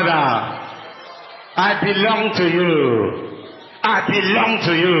 Heavenly Father. I belong to you. I belong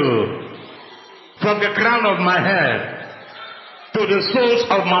to you. From the crown of my head to the soles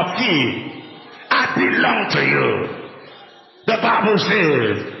of my feet, I belong to you. The Bible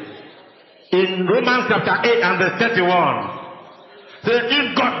says in Romans chapter 8 and verse 31, that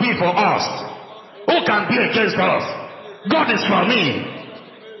if God be for us, who can be against us? God is for me.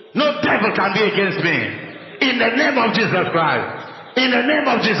 No devil can be against me. In the name of Jesus Christ. In the name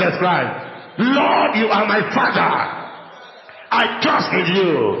of Jesus Christ. Lord, you are my Father. I trust in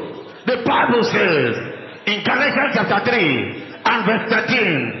you. The Bible says in Galatians chapter 3 and verse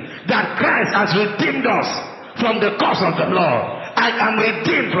 13 that Christ has redeemed us from the curse of the law. I am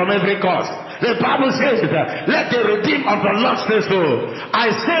redeemed from every curse. The Bible says, let the redeemed of the Lord say so. I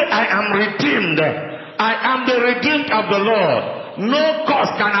say I am redeemed. I am the redeemed of the Lord. No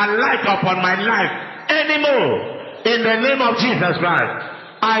curse can alight upon my life anymore. In the name of Jesus Christ,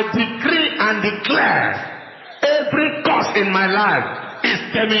 I decree and declare every curse in my life is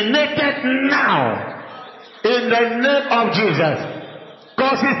terminated now. In the name of Jesus,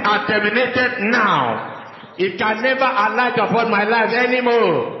 curses are terminated now. It can never alight upon my life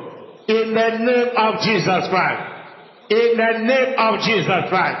anymore. In the name of Jesus Christ. In the name of Jesus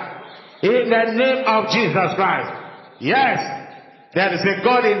Christ. In the name of Jesus Christ. Yes, there is a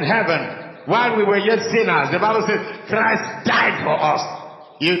God in heaven. While we were yet sinners, the Bible says Christ died for us.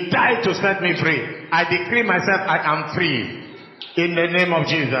 You died to set me free. I decree myself I am free. In the name of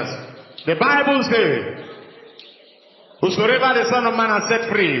Jesus. The Bible says, whosoever the Son of Man has set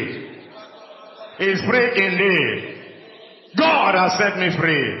free is free indeed. God has set me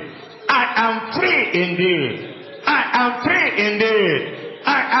free. I am free indeed. I am free indeed.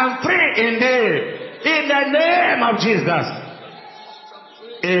 I am free indeed. In the name of Jesus.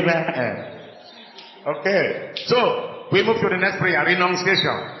 Amen. Okay. So, we move to the next prayer,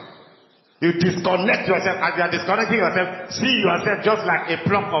 renunciation. You disconnect yourself. As you are disconnecting yourself, see yourself just like a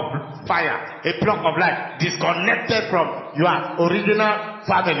plug of fire, a plug of light, disconnected from your original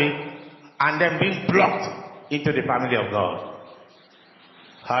family and then being plugged into the family of God.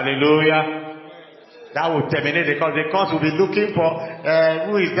 Hallelujah. That will terminate the cause. The cause will be looking for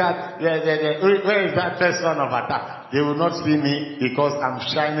who is that? Where is that first son of Attah? They will not see me because I'm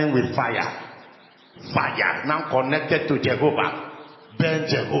shining with fire. Fire now connected to Jehovah. Burn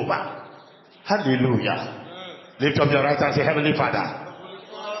Jehovah. Hallelujah. Lift up your right hand and say, Heavenly Father,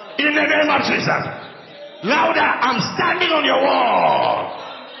 in the name of Jesus, louder, I'm standing on your wall.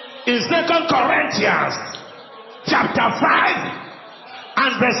 In 2 Corinthians chapter 5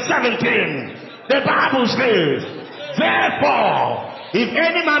 and verse 17, the Bible says, therefore, if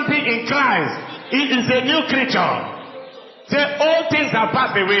any man be in Christ, he is a new creature. Say, all things have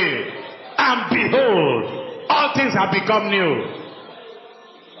passed away, and behold, all things have become new.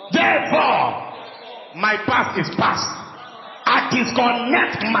 Therefore, my past is past. I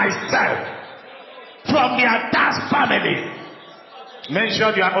disconnect myself from the Attah family.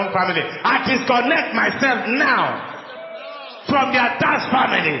 Mention your own family. I disconnect myself now from the Attah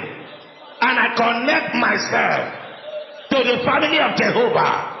family. And I connect myself to the family of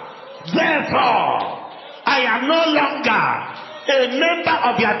Jehovah. Therefore, I am no longer a member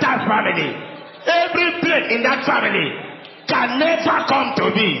of the Attah family. Every plague in that family can never come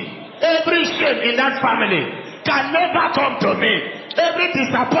to me. Every shame in that family can never come to me. Every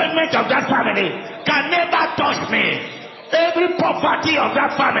disappointment of that family can never touch me. Every poverty of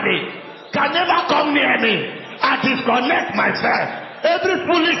that family can never come near me. I disconnect myself. Every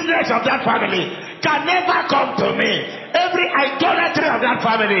foolishness of that family can never come to me. Every idolatry of that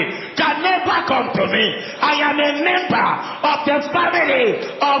family can never come to me. I am a member of the family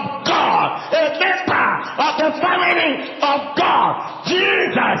of God. A member of the family of God.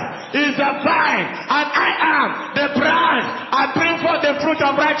 Jesus is the vine and I am the branch. I bring forth the fruit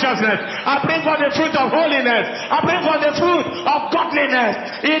of righteousness. I bring forth the fruit of holiness. I bring forth the fruit of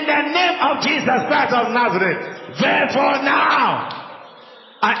godliness. In the name of Jesus Christ of Nazareth. Therefore now,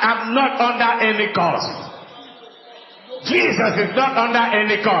 I am not under any curse. Jesus is not under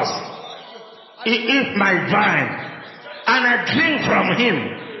any curse. He is my vine, and I drink from him.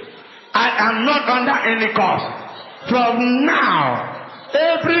 I am not under any curse. From now,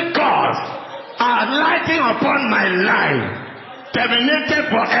 every curse alighting upon my life, terminated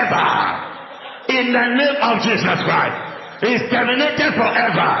forever. In the name of Jesus Christ. Is terminated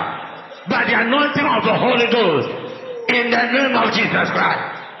forever by the anointing of the Holy Ghost. In the name of Jesus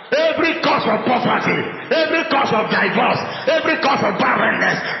Christ. Every cause of poverty, every cause of divorce, every cause of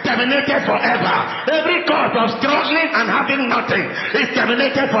barrenness, terminated forever. Every cause of struggling and having nothing is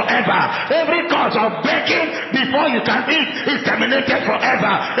terminated forever. Every cause of begging before you can eat is terminated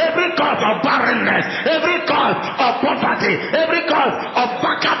forever. Every cause of barrenness, every cause of poverty, every cause of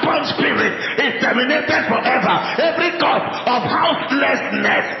vagabond spirit is terminated forever. Every cause of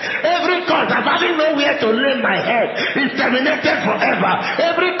houselessness, every cause of having nowhere to lay my head is terminated forever.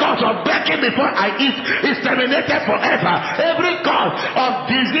 Every cause of begging before I eat is terminated forever. Every cause of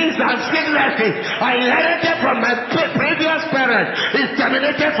disease and sicknesses I inherited from my previous parents is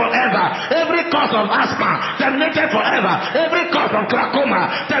terminated forever. Every cause of asthma terminated forever. Every cause of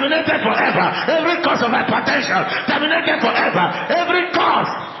glaucoma terminated forever. Every cause of hypertension terminated forever. Every cause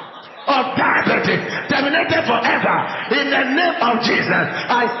of diabetes terminated forever. In the name of Jesus,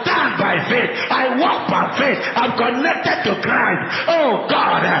 I stand by faith. I walk by faith. I'm connected to Christ. Oh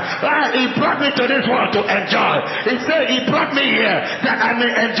God, He brought me to this world to enjoy. He said He brought me here that I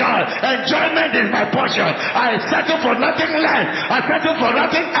may enjoy. Enjoyment is my portion. I settle for nothing less. I settle for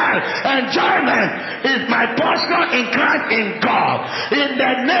nothing else. Enjoyment is my portion in Christ, in God. In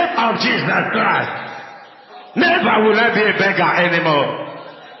the name of Jesus Christ. Never will I be a beggar anymore.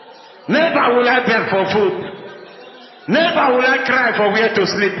 Never will I beg for food. Never will I cry for where to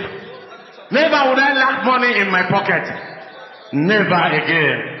sleep. Never will I lack money in my pocket. Never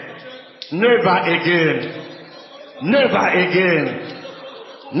again. Never again. Never again.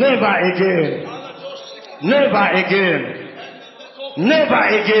 Never again. Never again. Never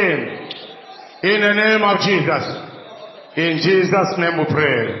again. In the name of Jesus. In Jesus' name we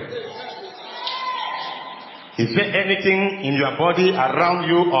pray. Is there anything in your body, around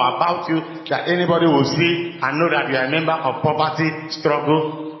you, or about you that anybody will see and know that you are a member of poverty,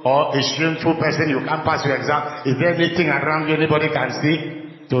 struggle, or a shameful person? You can't pass your exam. Is there anything around you anybody can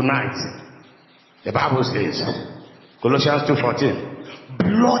see? Tonight, the Bible says, Colossians 2:14,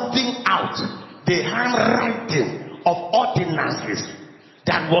 blotting out the handwriting of ordinances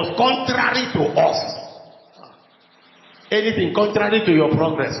that was contrary to us. Anything contrary to your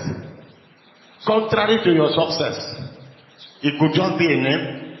progress, contrary to your success. It could just be a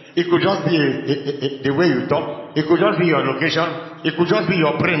name. It could just be the way you talk. It could just be your location. It could just be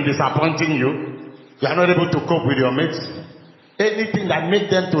your brain disappointing you. You are not able to cope with your mates. Anything that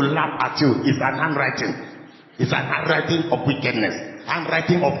makes them to laugh at you is an handwriting. It's an handwriting of wickedness.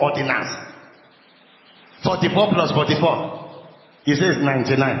 Handwriting of ordinance. 44 plus 44. He says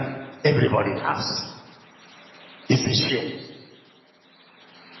 99. Everybody laughs. It's a shame.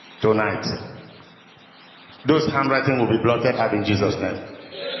 Tonight, those handwriting will be blotted out in Jesus' name.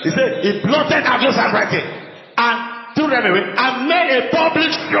 He said, He blotted out those handwriting and threw them away and made a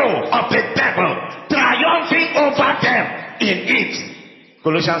public show of the devil, triumphing over them in it.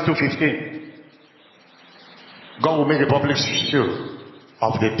 Colossians 2:15. God will make a public show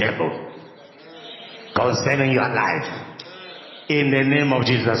of the devil concerning your life in the name of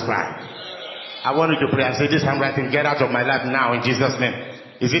Jesus Christ. I want you to pray and say, this handwriting, get out of my life now in Jesus' name.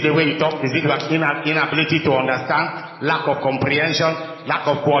 Is it the way you talk? Is it your inability to understand? Lack of comprehension? Lack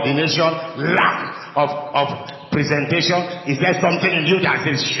of coordination? Lack of presentation? Is there something in you that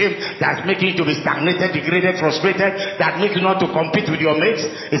is shame, that's making you to be stagnated, degraded, frustrated, that makes you not to compete with your mates?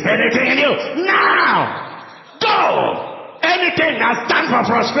 Is there anything in you? Now! Go! Anything that stands for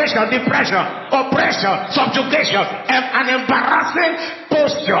frustration, depression, oppression, subjugation, and an embarrassing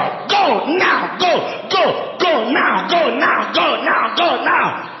posture. Go now, go now, go now.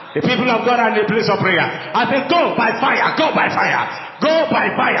 The people of God are in the place of prayer. I say, go by fire, go by fire, go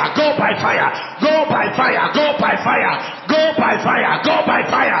by fire, go by fire, go by fire, go by fire, go by fire, go by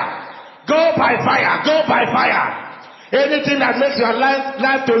fire, go by fire, go by fire. Anything that makes your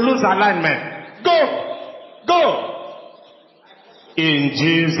life to lose alignment, go. In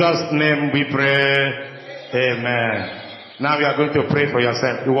Jesus' name we pray. Amen. Now you are going to pray for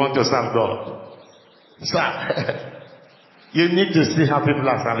yourself. You want to serve God. Sir, you need to see how people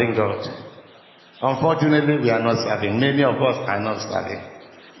are serving God. Unfortunately, we are not serving. Many of us are not serving.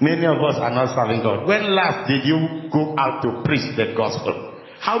 Many of us are not serving God. When last did you go out to preach the gospel?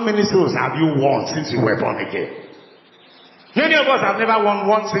 How many souls have you won since you were born again? Many of us have never won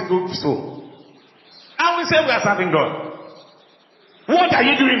one single soul. And we say we are serving God. What are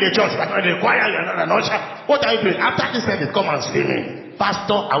you doing in the church? You are not in the choir, you are not an usher. What are you doing? After this service, come and see me.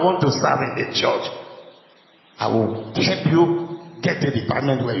 Pastor, I want to serve in the church. I will help you get the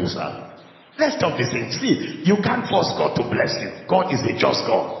department where you serve. Let's stop this thing. See, you can't force God to bless you. God is a just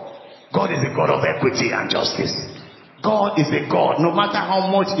God. God is a God of equity and justice. God is a God. No matter how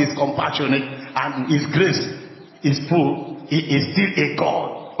much He's compassionate and His grace is full, He is still a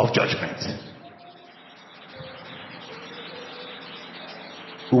God of judgment.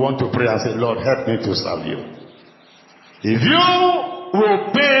 We want to pray and say, Lord, help me to serve you. If you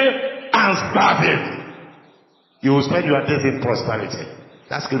will pay and serve Him, you will spend your days in prosperity.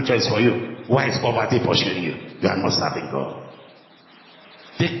 That scripture is for you. Why is poverty pursuing you? You are not serving God.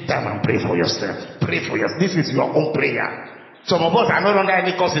 Take time and pray for yourself. Pray for yourself. This is your own prayer. Some of us are not under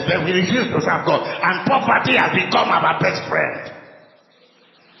any causes, but we refuse to serve God. And poverty has become our best friend.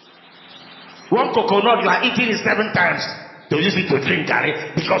 One coconut, you are eating it 7 times. They use it to drink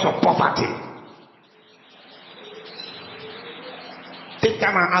garri because of poverty. Take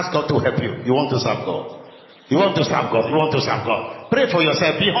time and ask God to help you. You want to serve God. You want to serve God. You want to serve God. Pray for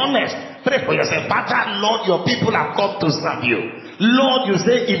yourself. Be honest. Pray for yourself. Father, Lord, your people have come to serve you. Lord, you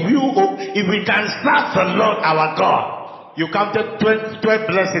say if we can serve the Lord our God. You counted 12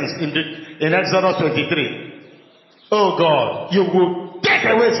 blessings in Exodus 23. Oh God, you will take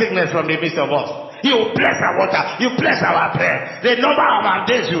away sickness from the midst of us. You will bless our water. You bless our prayer. The number of our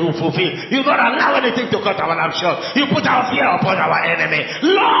days you will fulfill. You will not allow anything to cut our life short. You put our fear upon our enemy.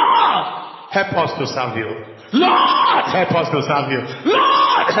 Lord, help us to serve you. Lord, help us to serve you.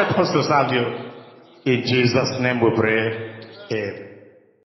 Lord, help us to serve you. In Jesus' name we pray. Amen.